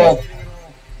cheating at bit. all.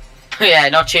 Yeah,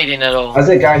 not cheating at all. As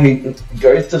a guy who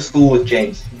goes to school with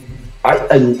James,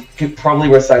 I could probably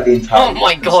recite the entire. Oh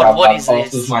my God, what is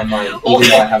Passes this? my mind, even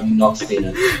though I have not seen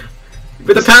it.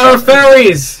 With the power of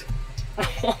fairies!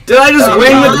 Did I just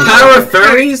win with the power of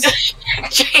fairies?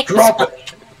 James. Drop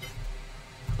it.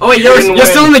 Oh wait, you're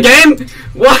still in the game?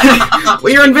 What?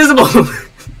 Well, you're invisible.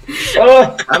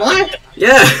 Am I?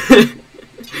 Yeah.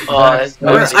 Oh,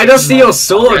 I just see your I'm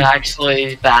sword.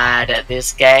 actually bad at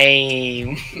this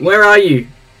game. Where are you?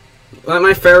 Let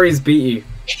my fairies beat you.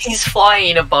 He's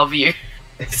flying above you.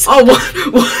 Oh, what?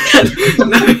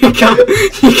 No, you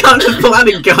can't just pull out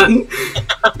a gun.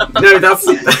 No, that's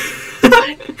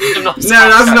that's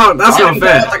not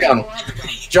fair. The gun.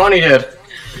 Johnny did.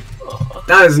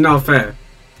 That is not fair.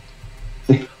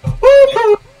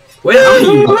 Where are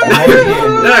you?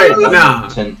 No, nah.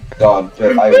 God,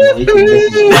 but I really think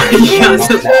this is You can't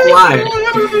just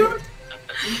fly.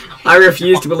 I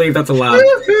refuse to believe that's allowed.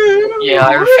 Yeah,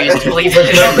 I refuse to believe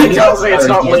Nothing it. tells me it's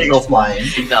not legal. flying.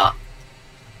 Nah.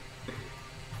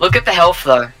 Look at the health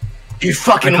though. You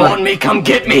fucking want me? Come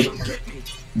get me.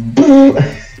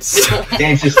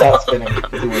 James just starts spinning.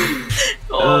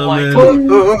 Oh my man.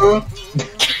 God.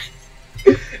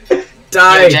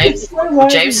 Die. Yo,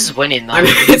 James is winning though. I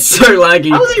mean, it's so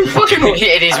laggy.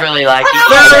 It is really like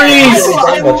Fairies!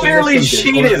 I literally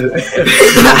cheated.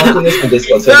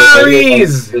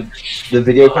 Fairies! The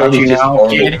video quality is just horrible.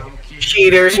 kid?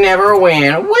 Cheaters never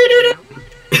win.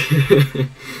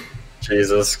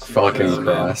 Jesus fucking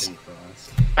Christ.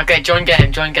 Okay, join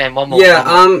game, one more. Yeah,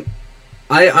 one more.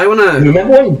 I wanna.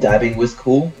 Remember when dabbing was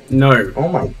cool? No. Oh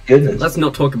my goodness. Let's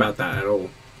not talk about that at all.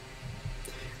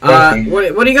 Thank you.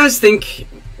 What do you guys think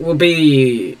will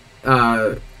be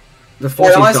the Wait,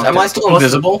 14th Doctor? am I still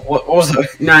invisible? What was that?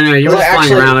 No, you were Was just it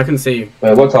flying actually- around. I couldn't see you.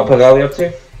 Wait, what topic are we up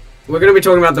to? We're gonna be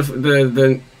talking about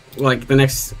the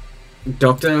next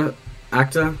Doctor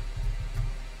actor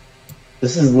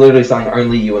This is literally something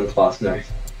only you and class know.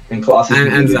 And class is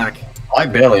and Zach. I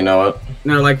barely know it.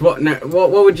 No, like what? No,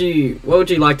 what would you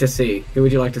like to see? Who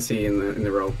would you like to see in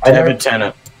the role? David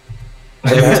Tennant.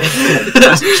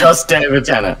 Just David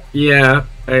Tennant. Yeah.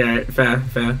 Okay.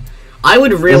 Fair. I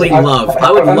would really love.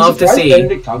 I would love to see.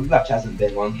 Benedict Cumberbatch hasn't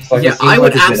been one. It's like, Yeah, it seems I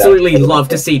would like it's been absolutely out. love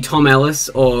to see Tom Ellis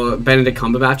or Benedict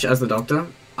Cumberbatch as the Doctor.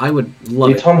 I would love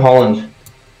Do it. Tom Holland.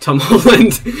 Tom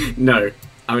Holland? No,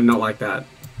 I would not like that.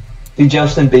 Do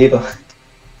Justin Bieber.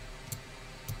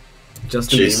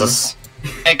 Justin Jesus.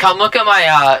 Hey, come look at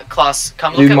my class.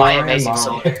 Come Do look at my Mario amazing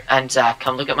Mario. sword. And Zach,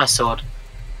 come look at my sword.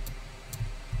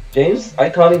 James, I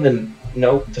can't even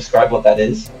describe what that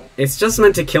is. Bieber. It's just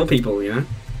meant to kill people, you know.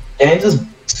 James's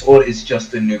sword is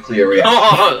just a nuclear reactor.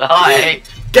 Oh, hi.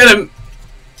 Get him!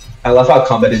 I love how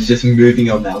combat is just moving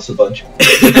your mouse a bunch.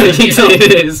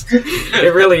 It is.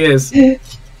 It really is.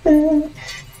 Oh,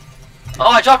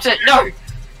 I dropped it. No.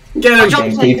 Get him!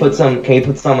 James, can you put some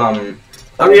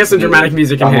I'm gonna get some dramatic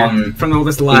music in here from all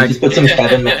this Can you lag. just put some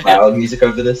Kevin McLeod music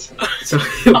over this? So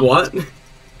what?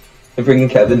 I'm bringing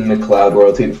Kevin McLeod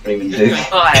royalty to free music.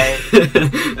 Hi.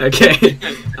 Okay,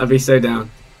 I'd be so down.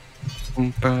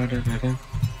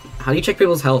 How do you check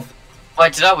people's health?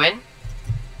 Wait, did I win?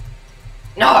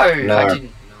 No, No. I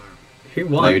didn't. Who No,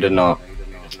 won? you did not.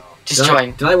 Just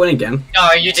join. Did I win again?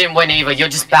 No, you didn't win either. You're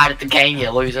just bad at the game, you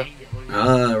loser.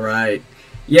 Right.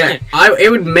 Yeah,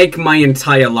 it would make my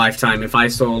entire lifetime if I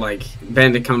saw, like,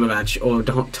 Benedict Cumberbatch or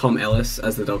Tom Ellis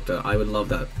as the Doctor. I would love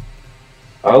that.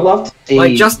 I would love to see...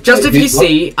 Like, just if you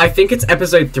see, I think it's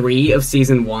episode 3 of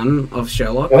season 1 of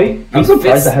Sherlock. Wait, I'm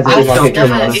surprised it hasn't been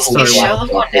like a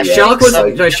Sherlock on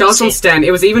Netflix? Sherlock's on Stan.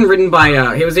 It was even written by,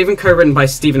 it was even co-written by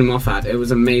Stephen Moffat. It was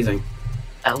amazing.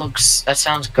 That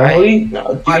sounds great. Do you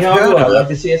know who I'd like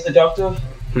to see as the Doctor?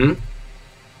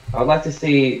 I'd like to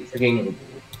see freaking...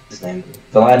 his name?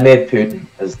 Vladimir Putin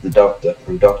as the Doctor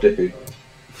from Doctor Who.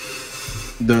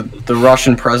 The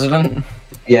Russian president?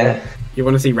 Yeah. You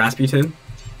want to see Rasputin?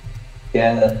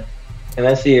 Yeah. And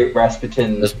I see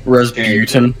Rasputin.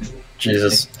 Rasputin?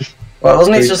 Jesus. Well,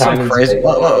 wasn't he just some crazy...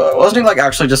 Wasn't he, like,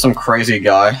 actually just some crazy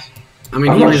guy? I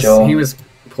mean, he was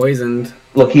poisoned.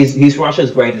 Look, he's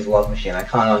Russia's greatest love machine. I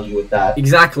can't argue with that.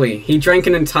 Exactly. He drank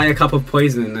an entire cup of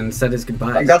poison and said his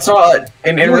goodbyes. Like, that's not...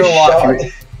 In real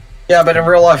life... Yeah, but in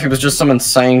real life, he was just some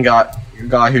insane guy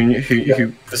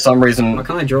who for some reason... Why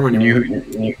can't I draw on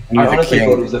you? I honestly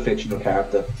thought it was a fictional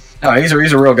character. No, he's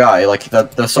a real guy. Like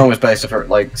the song was based off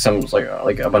like some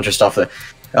like a bunch of stuff that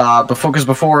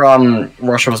before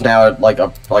Russia was now like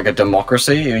a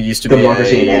democracy. It used to be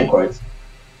democracy in air quotes.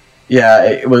 Yeah,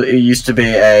 it used to be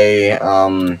a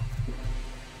and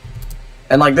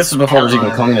like this is before it was even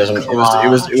communism. It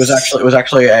was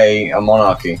actually a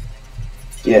monarchy.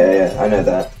 Yeah, I know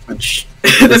that.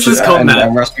 This is combat.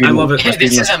 I love it.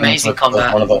 This is amazing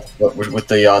combat. One of with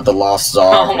the last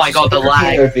Tsar. Oh my god, the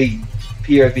lag.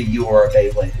 POV, you are a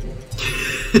Beyblade.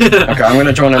 Okay, I'm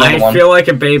gonna join another one. I feel like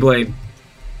a Beyblade.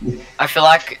 I feel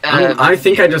like... I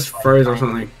think I just froze or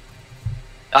something.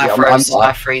 I froze.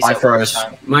 I freeze. I froze.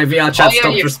 My VR chat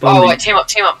stopped responding. Oh, wait, team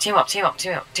up.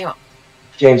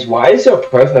 James, why is your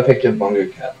profile picture Bongo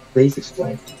Cat? Please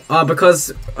explain.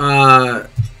 Because,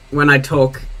 when I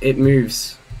talk, it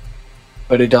moves.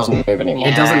 But it doesn't move anymore.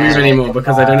 It doesn't move anymore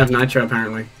because I don't have Nitro,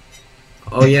 apparently.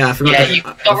 Oh yeah, I forgot. Yeah, you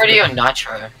already on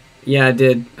Nitro. Yeah, I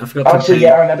did. I forgot. Actually,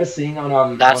 yeah, I remember seeing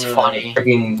on That's funny.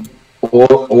 Freaking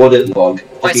audit log.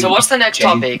 Wait, so what's the next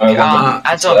topic?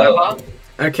 Ads on mobile.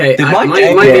 Okay, my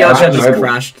VR chat just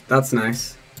crashed. That's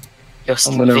nice. Your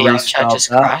VR chat just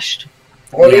crashed.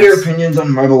 What are your opinions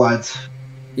on mobile ads?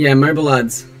 Yeah, mobile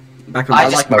ads. Back on. I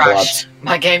like mobile ads.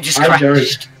 My game just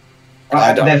crashed.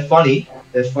 They're funny.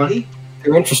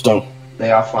 They're interesting.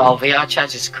 They are funny. Oh, VR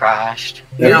chat just crashed.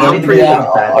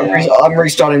 I'm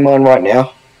restarting mine right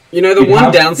now. You know, the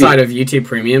one downside of YouTube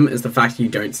Premium is the fact you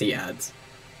don't see ads.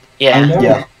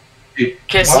 Yeah.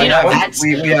 Because, you know, ads...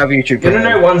 We have YouTube Premium. You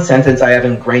know one sentence I have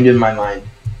ingrained in my mind?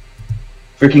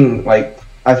 Freaking, like,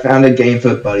 I found a game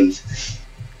for buddies.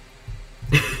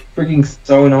 Freaking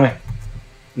so annoying.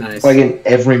 Nice. Like in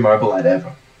every mobile ad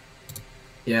ever.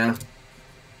 Yeah.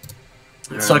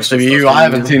 Sucks to be you. I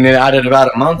haven't seen it added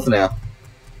about a month now.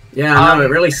 Yeah, I know, it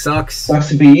really sucks. Sucks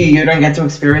to be you. You don't get to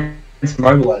experience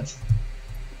mobile ads.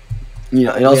 You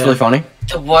know what's really funny?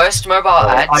 The worst mobile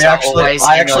ads I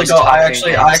actually got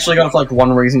it for like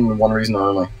one reason and one reason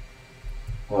only.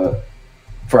 What?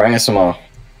 For ASMR.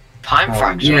 Time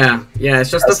fraction. Yeah.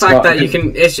 It's just the fact that you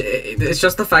can. It's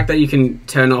just the fact that you can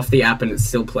turn off the app and it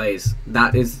still plays.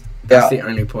 That's the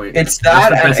only point. It's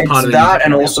that,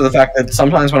 and also the fact that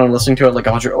sometimes when I'm listening to it,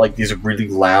 like these really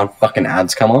loud fucking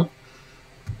ads come on.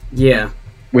 Yeah.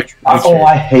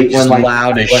 I hate when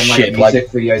loud as shit. Music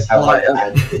videos have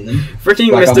ads in them. Freaking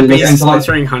Mr. Beast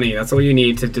sponsoring Honey. That's all you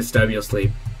need to disturb your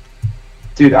sleep.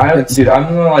 Dude, I'm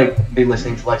gonna be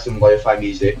listening to some lo-fi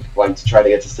music to try to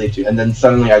get to sleep to, and then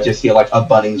suddenly I just hear a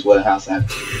Bunnings Warehouse ad.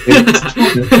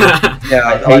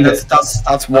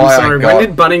 That's why. I'm sorry. When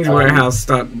did Bunnings Warehouse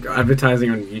start advertising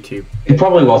on YouTube? It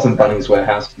probably wasn't Bunnings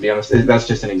Warehouse, to be honest. That's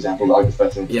just an example, the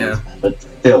first thing. Yeah. But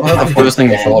still, the first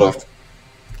thing you thought of.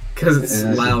 Because it's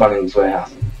loud. Bunnings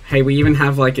Warehouse. Hey, we even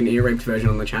have an ear-raped version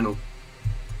on the channel.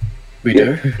 We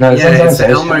do? No, it's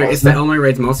the Elmo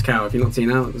Raids Moscow. If you've not seen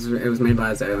that, it was made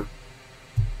by Isaiah.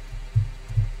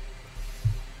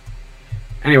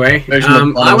 Anyway,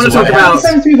 I want to talk about...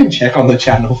 Doesn't even check on the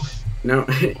channel. No,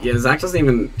 yeah, Zach doesn't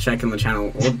even check on the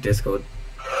channel or Discord.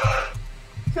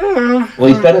 Well,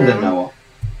 he's better than Noah.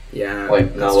 Yeah,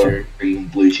 that's Noah, true.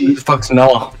 Blue cheese. Who the fuck's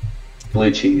Noah?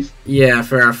 Blue cheese. Yeah,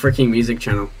 for our freaking music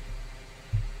channel.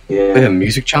 Yeah. We have a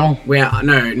music channel?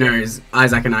 No,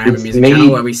 Isaac and I have a music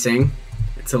channel where we sing.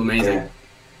 It's amazing. Yeah.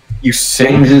 You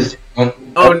sing?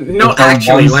 Not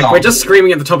actually. We're just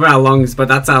screaming at the top of our lungs, but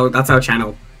that's our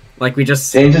channel. We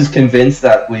just... James is convinced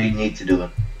that we need to do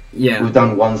it. Yeah. We've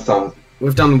done one song.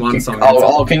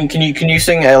 Can you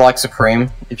sing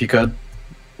Supreme, if you could?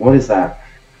 What is that?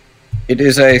 It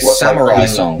is a samurai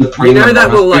song. You know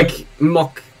that will like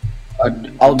mock.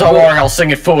 Don't worry, I'll sing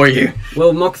it for you.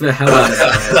 We'll mock the hell out of it.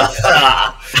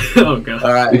 Oh god.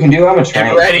 Alright. We can do I'm a Train.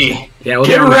 Get ready. Yeah, we'll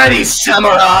Get ready,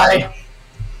 samurai.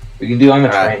 We can do I'm a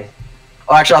Train.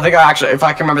 Well, actually, if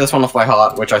I can remember this one off by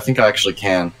heart, which I think I actually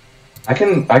can. I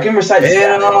can recite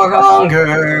In our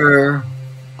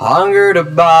hunger to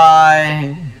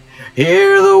buy,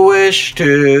 hear the wish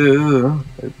to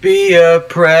be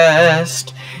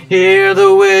oppressed, hear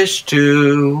the wish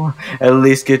to at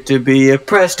least get to be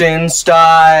oppressed in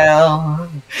style.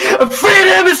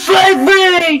 Freedom is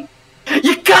slavery,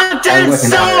 you content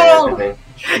soul,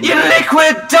 you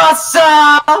liquid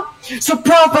docile, so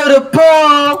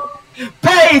profitable.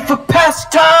 Pay for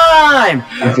pastime,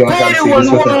 pay to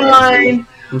unwind,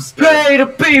 pay to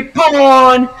be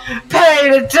born, pay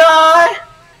to die.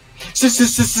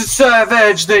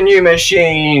 Savage the new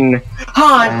machine,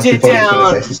 hunted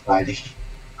down.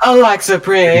 I like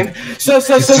Supreme, so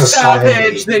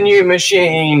savage the new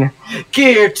machine,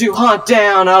 geared to hunt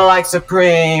down. I like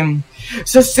Supreme.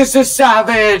 So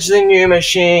savage the new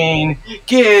machine,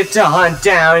 geared to hunt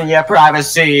down your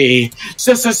privacy.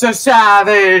 So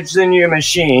savage the new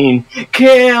machine,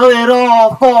 kill it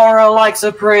all for a like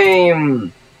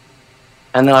Supreme.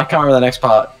 And then I can't remember the next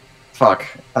part. Fuck.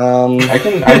 I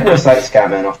can recite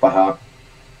Scatman off by heart.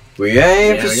 We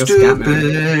ain't for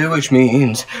stupid, which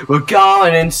means we're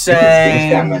going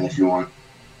insane. Scatman if you want.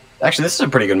 Actually, this is a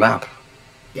pretty good map.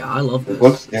 Yeah, I love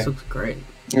this. This looks great.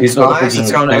 It's nice.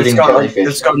 It's got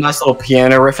a nice little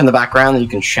piano riff in the background that you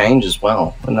can change as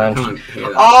well. And then,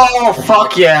 oh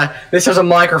fuck yeah! This has a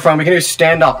microphone. We can do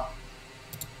stand up.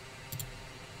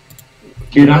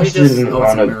 Dude, I'm sitting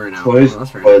on a closed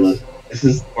toilet. This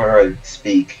is where I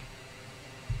speak.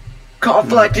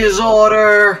 Conflict is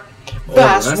order.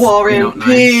 Fast war in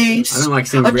peace. I don't like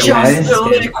seeing real adjust the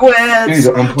liquids.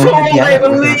 Dude, I'm playing the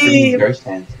piano with ghost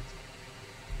hands.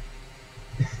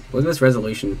 Look at this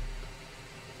resolution.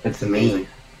 It's amazing.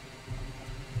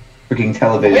 Freaking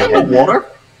television. Are we underwater?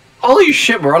 Holy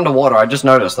shit, we're underwater. I just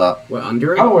noticed that. We're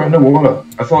under it? Oh, we're underwater.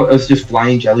 I thought it was just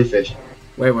flying jellyfish.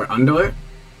 Wait, we're under it?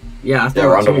 Yeah, I thought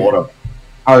we're underwater.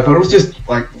 Oh, I thought it was just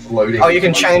like floating. Oh, you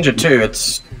can change it too.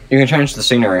 You can change the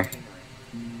scenery.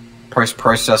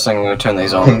 Post-processing, I'm going to turn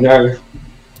these on. Oh no.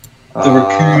 The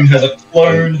raccoon has a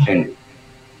clone.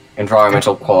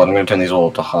 Environmental quality, I'm going to turn these all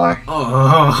up to high.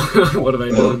 Oh, what have I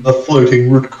done? The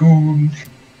floating raccoon.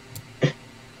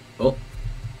 Oh.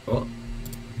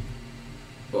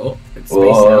 It's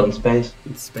space now. Space.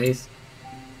 It's space.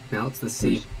 Now it's the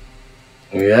sea.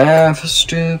 Yeah, for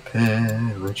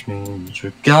stupid, which means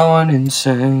we're going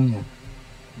insane.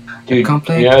 Dude,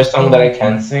 you know a song that I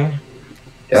can sing?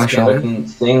 Yeah, sure. I can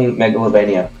sing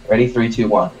Megalovania. Ready? 3, 2,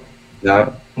 1.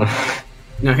 No.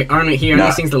 No, he only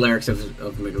sings the lyrics of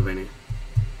Megalovania.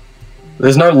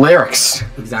 There's no lyrics.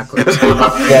 Exactly.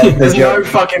 There's no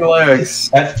fucking lyrics.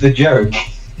 That's the joke.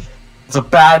 It's a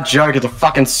bad joke. It's a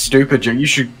fucking stupid joke. You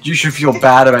should feel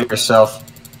bad about yourself.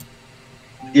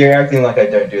 You're acting like I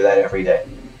don't do that every day.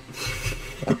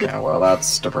 Okay, well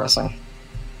that's depressing.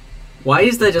 Why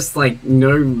is there just like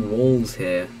no walls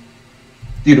here?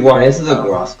 Dude, why is the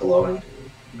grass glowing?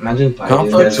 Imagine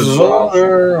conflict is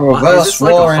over, or less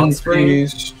war and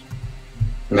peace.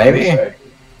 Maybe.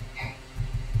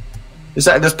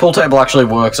 This pool table actually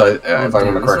works, if I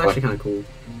remember correctly. That's actually kind of cool.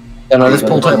 Yeah, no, this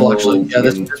pool table actually,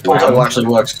 this pool table actually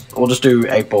works. We'll just do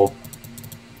 8 ball.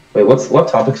 Wait, what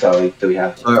topics do we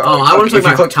have? So, I want to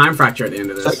talk about time fracture at the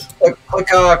end of this.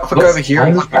 Click over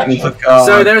here.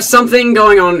 So there's something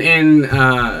going on in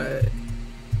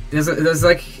there's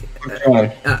like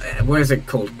what is it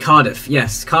called? Cardiff.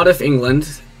 Yes, Cardiff,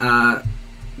 England.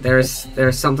 There's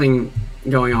something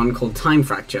going on called time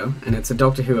fracture, and it's a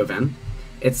Doctor Who event.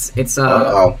 It's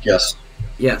oh yes.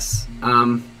 Yes.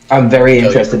 I'm very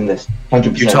interested in this.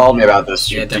 100%. You told me about this.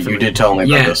 Yeah, you did tell me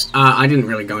about this. I didn't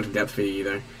really go into depth for you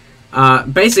either.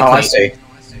 Basically. Oh, I see.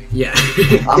 Yeah.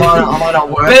 I'm on a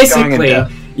work basically,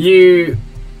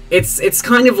 it's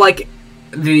kind of like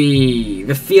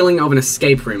the feeling of an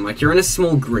escape room. Like you're in a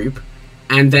small group,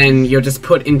 and then you're just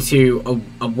put into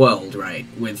a world, right?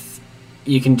 With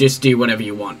you can just do whatever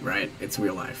you want, right? It's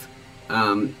real life.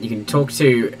 You can talk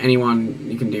to anyone,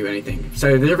 you can do anything.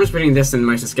 So the difference between this and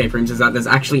most escape rooms is that there's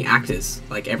actually actors,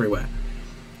 like, everywhere.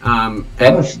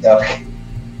 That was stuck.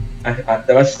 That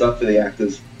was stuck for the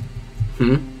actors.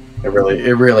 It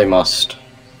really must.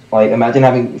 Like,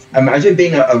 imagine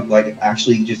being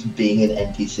actually just being an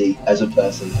NPC as a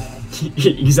person.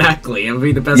 Exactly, it would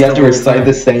be the best. You have to recite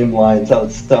the same lines, so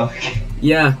it's stuck.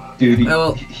 Yeah. Dude,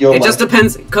 well, it just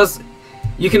depends, because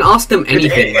you can ask them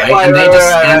anything, right? And they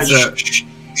just answer.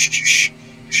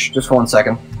 Just for 1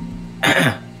 second.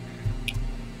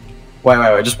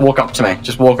 wait. Just walk up to me.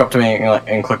 Just walk up to me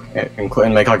and click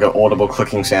and make like an audible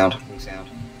clicking sound.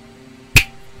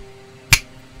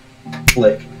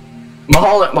 Click.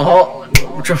 Mahal.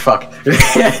 What the fuck? Do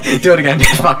it again.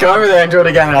 Fuck. Go over there and do it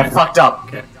again. I fucked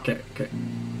up. Okay.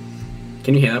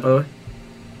 Can you hear that, by the way?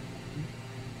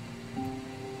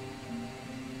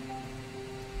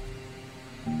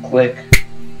 Click.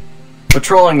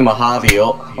 Patrolling the Mojave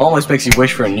almost makes you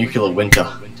wish for a nuclear winter.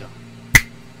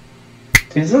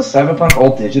 Isn't Cyberpunk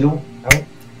all digital? No?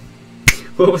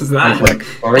 What was that?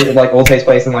 Or is it like all takes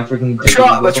place in like freaking...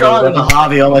 Patrolling the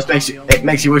Mojave almost makes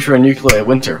you wish for a nuclear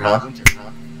winter, huh?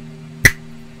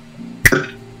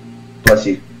 Bless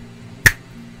you.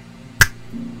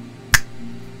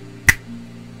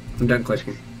 I'm done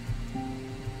clicking.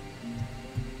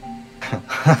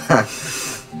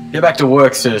 Get back to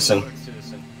work, citizen.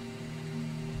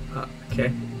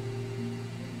 Okay.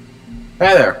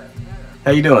 Hey there.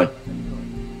 How you doing?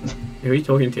 Who are you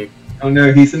talking to? Oh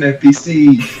no, he's an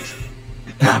NPC.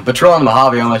 Patrolling the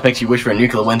Mojave almost makes you wish for a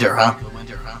nuclear winter, huh?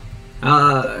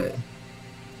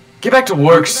 Get back to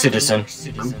work, citizen.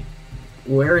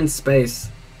 We're in space,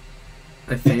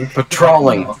 I think.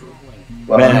 Patrolling.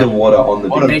 Well, underwater on the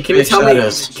beach. Hey, can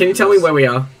you tell me where we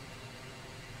are?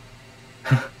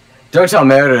 Don't tell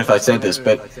Meredith I said this,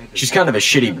 but she's kind of a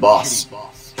shitty boss.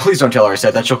 Please don't tell her I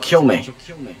said that, she'll kill me.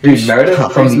 Dude,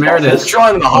 Meredith from The Office?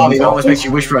 Patrolling the Mojave almost makes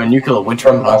you wish for a nuclear winter,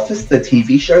 From Office, the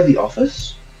TV show The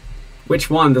Office? Which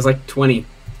one? There's like 20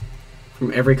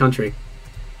 from every country.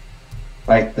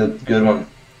 Like the good one.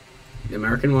 The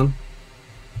American one?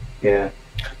 Yeah.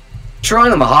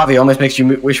 Patrolling the Mojave almost makes you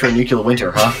wish for a nuclear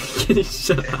winter, huh? Can you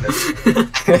shut up?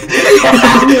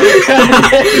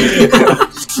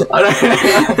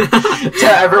 That's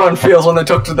how everyone feels when they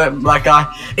talk to that black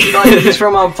guy. He's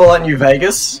from Fallout New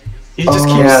Vegas. He just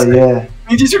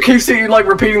He just keeps like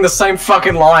repeating the same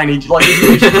fucking line. He just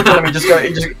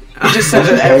says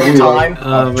it every time.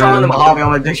 Patrolling the Mojave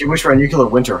almost makes you wish for a nuclear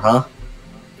winter, huh?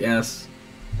 Yes.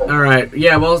 Alright,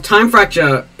 yeah, well, Time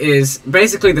Fracture is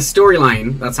basically the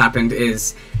storyline that's happened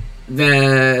is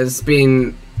there's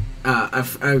been a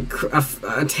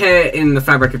tear in the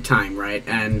fabric of time, right?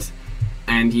 And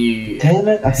you... Damn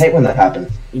it, I hate when that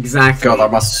happens. Exactly. God,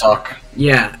 that must suck.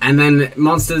 Yeah, and then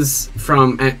monsters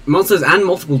and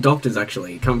multiple doctors,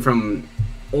 actually, come from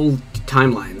all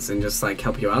timelines and just, like,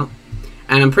 help you out.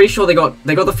 And I'm pretty sure they got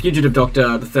the Fugitive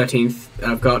Doctor, the 13th.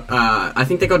 I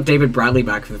think they got David Bradley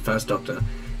back for the first Doctor.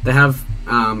 They have,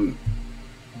 I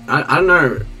don't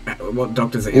know what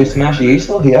doctors are in. Smash, are you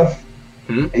still here?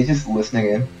 Hmm? He's just listening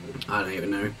in. I don't even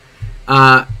know.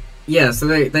 Yeah,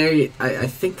 so I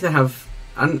think they have,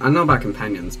 I don't know about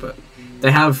companions, but they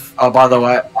have... Oh, by the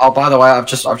way, I've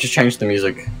just changed the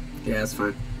music. Yeah, that's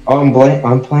fine. Oh,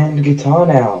 I'm playing the guitar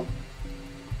now.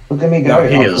 Look at me go,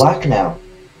 I'm black now.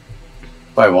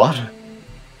 Wait, what?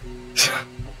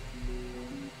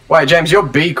 Wait, James, you're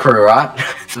B crew, right?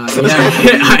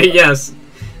 Yeah, yes.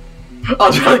 I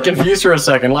was really confused for a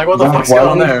second. Like, what the fuck's going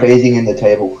on there? Why are you phasing in the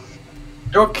table?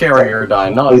 You're carrier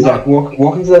dying. No, Zach,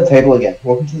 walk into the table again.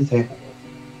 Walk into the table.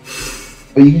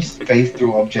 But you can just phase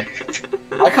through objects.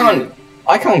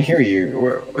 I can't hear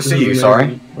you. See you.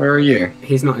 Sorry. Where are you?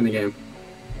 He's not in the game.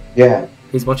 Yeah.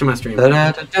 He's watching my stream.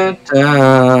 I'm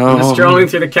just strolling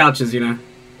through the couches, you know.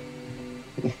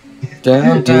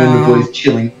 And the boy's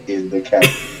chilling in the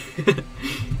couch.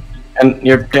 And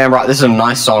you're damn right, this is a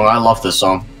nice song. I love this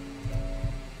song.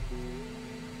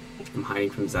 I'm hiding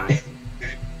from Zac.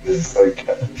 This is so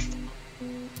good.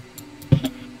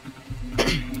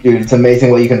 Dude, it's amazing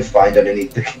what you can find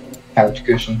underneath the couch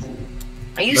cushions.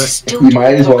 Are you still You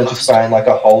might as well just find like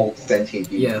a whole sentient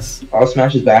being. Yes. Oh,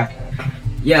 Smash is back.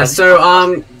 Yeah, so,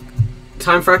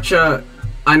 Time Fracture,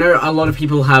 I know a lot of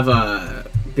people have,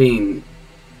 been...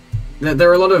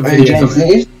 There are a lot of videos of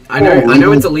it. I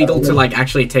know it's illegal to like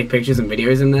actually take pictures and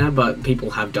videos in there, but people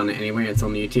have done it anyway. It's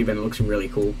on YouTube and it looks really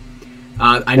cool.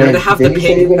 I know they have the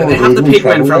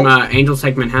pigman from Angels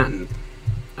Take Manhattan.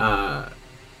 Yeah,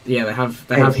 they have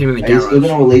him in the garage. Are you still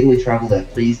gonna illegally travel there?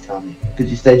 Please tell me, because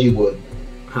you said you would.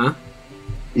 Huh?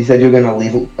 You said you were gonna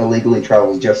illegally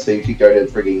travel just so you could go to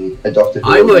frigging a Doctor Who.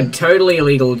 I would totally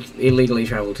illegally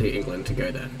travel to England to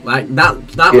go there. Like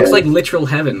that looks like literal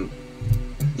heaven.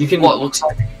 You can what looks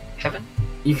like heaven?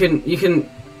 You can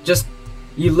just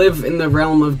live in the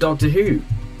realm of Doctor Who.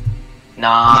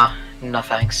 Nah, no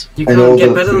thanks. You can't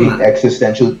get better than that.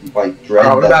 Existential like dread.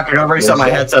 Oh, we're back. I gotta reset my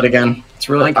headset again. It's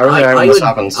really like, I really hope this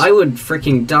happens. I would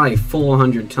freaking die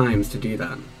 400 times to do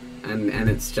that, and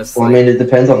it's just. Well, like, I mean, it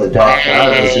depends on the dark.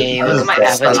 Hey, look at my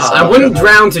avatar. I wouldn't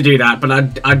drown to do that, but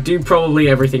I'd do probably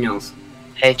everything else.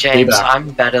 Hey James, I'm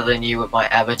better than you with my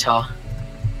avatar.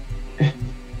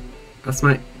 That's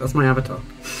my avatar.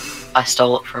 I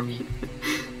stole it from you.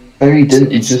 No, you didn't.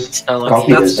 You just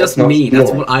copied it. That's just me. That's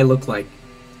what I look like.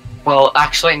 Well,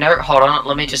 actually, no. Hold on.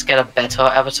 Let me just get a better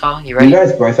avatar. You ready? You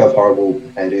guys both have horrible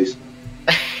hairdos.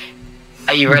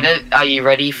 Are you ready? Are you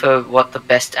ready for what the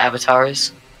best avatar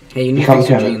is? Hey, you need to fix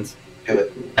your jeans. Do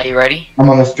it. Are you ready? I'm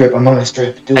on a strip. I'm on a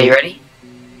strip. Do it. Are you ready?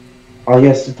 Oh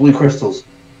yes, the blue crystals.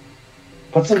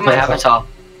 Put some Look at my pants avatar. on.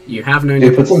 You have no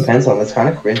Dude, nipples. put some pants on. That's kind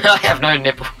of cringe. I have no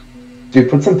nipple. Dude,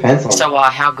 put some pants on. So,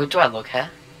 how good do I look, huh?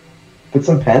 Put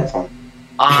some pants on. No,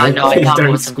 I Please can't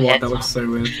don't put some squat. pants That looks so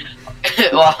weird. on.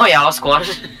 Well, yeah, I'll squat.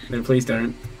 No, please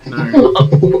don't.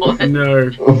 No.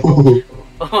 No.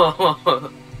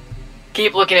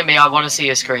 Keep looking at me. I want to see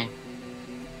your screen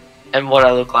and what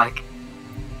I look like.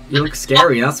 You look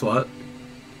scary. That's what.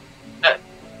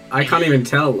 I can't even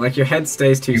tell. Like your head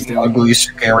stays too still. Ugly,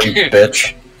 scary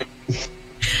bitch.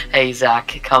 Hey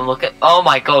Zach, come look at. Oh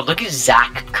my god, look at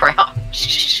Zach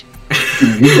crouch.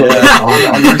 I'm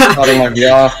restarting my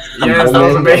VR. Yes, that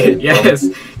was me. Yes,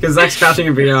 because Zach's crouching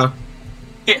in VR.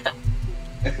 Yeah.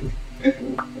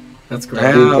 That's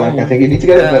great. Dude, Zach, I think you need to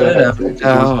get a better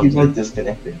headset. He's like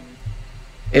disconnected.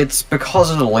 It's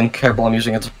because of the link cable I'm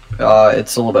using. It's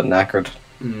a little bit knackered.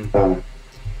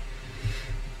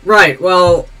 Right.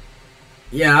 Well.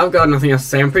 Yeah, I've got nothing else to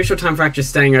say. I'm pretty sure Time Fracture's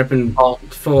staying open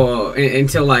for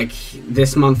until like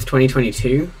this month,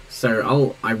 2022.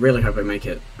 So I really hope I make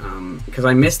it because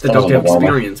I missed the Doctor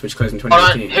Experience, which closed in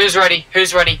 2018. Alright, who's ready?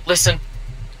 Who's ready? Listen.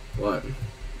 What?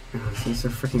 Oh, this is so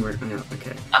freaking weird. Oh,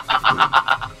 okay.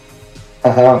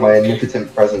 Haha, my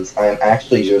omnipotent presence. I am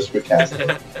actually just recasting.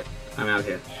 I'm out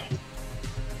here.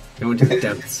 Go into the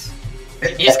depths.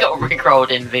 You just got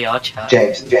rickrolled in VR chat.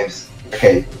 James.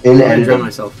 Okay, in I'm drown editing,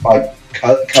 myself. like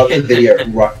cut the video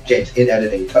right. James, in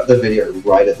editing, cut the video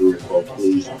right at the rickroll,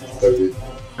 please. So good.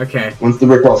 Okay. Once the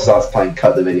rickroll starts playing,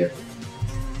 cut the video,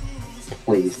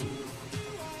 please.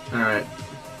 All right.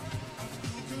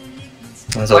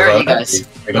 Where are you guys?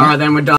 All right, then we're done.